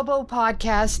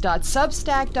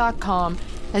bloodyelbowpodcast.substack.com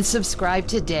and subscribe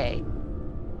today.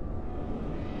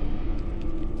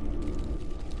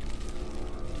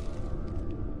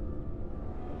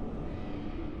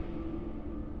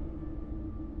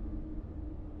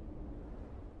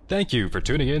 Thank you for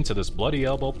tuning in to this Bloody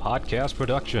Elbow podcast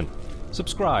production.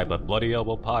 Subscribe at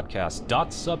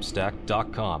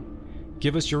bloodyelbowpodcast.substack.com.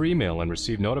 Give us your email and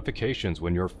receive notifications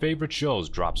when your favorite shows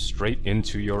drop straight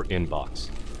into your inbox.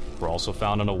 We're also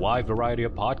found on a wide variety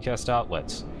of podcast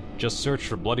outlets. Just search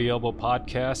for Bloody Elbow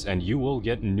Podcast and you will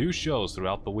get new shows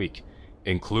throughout the week,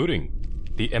 including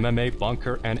the MMA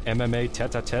Bunker and MMA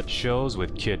Tete-a-Tete shows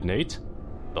with Kid Nate,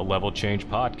 the Level Change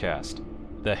Podcast,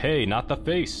 the Hey Not the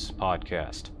Face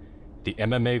Podcast, the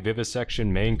MMA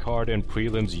Vivisection main card and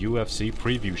prelims UFC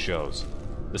preview shows,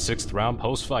 the 6th Round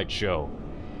Post-Fight Show,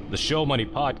 the Show Money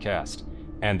Podcast,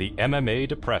 and the MMA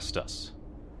Depressed Us.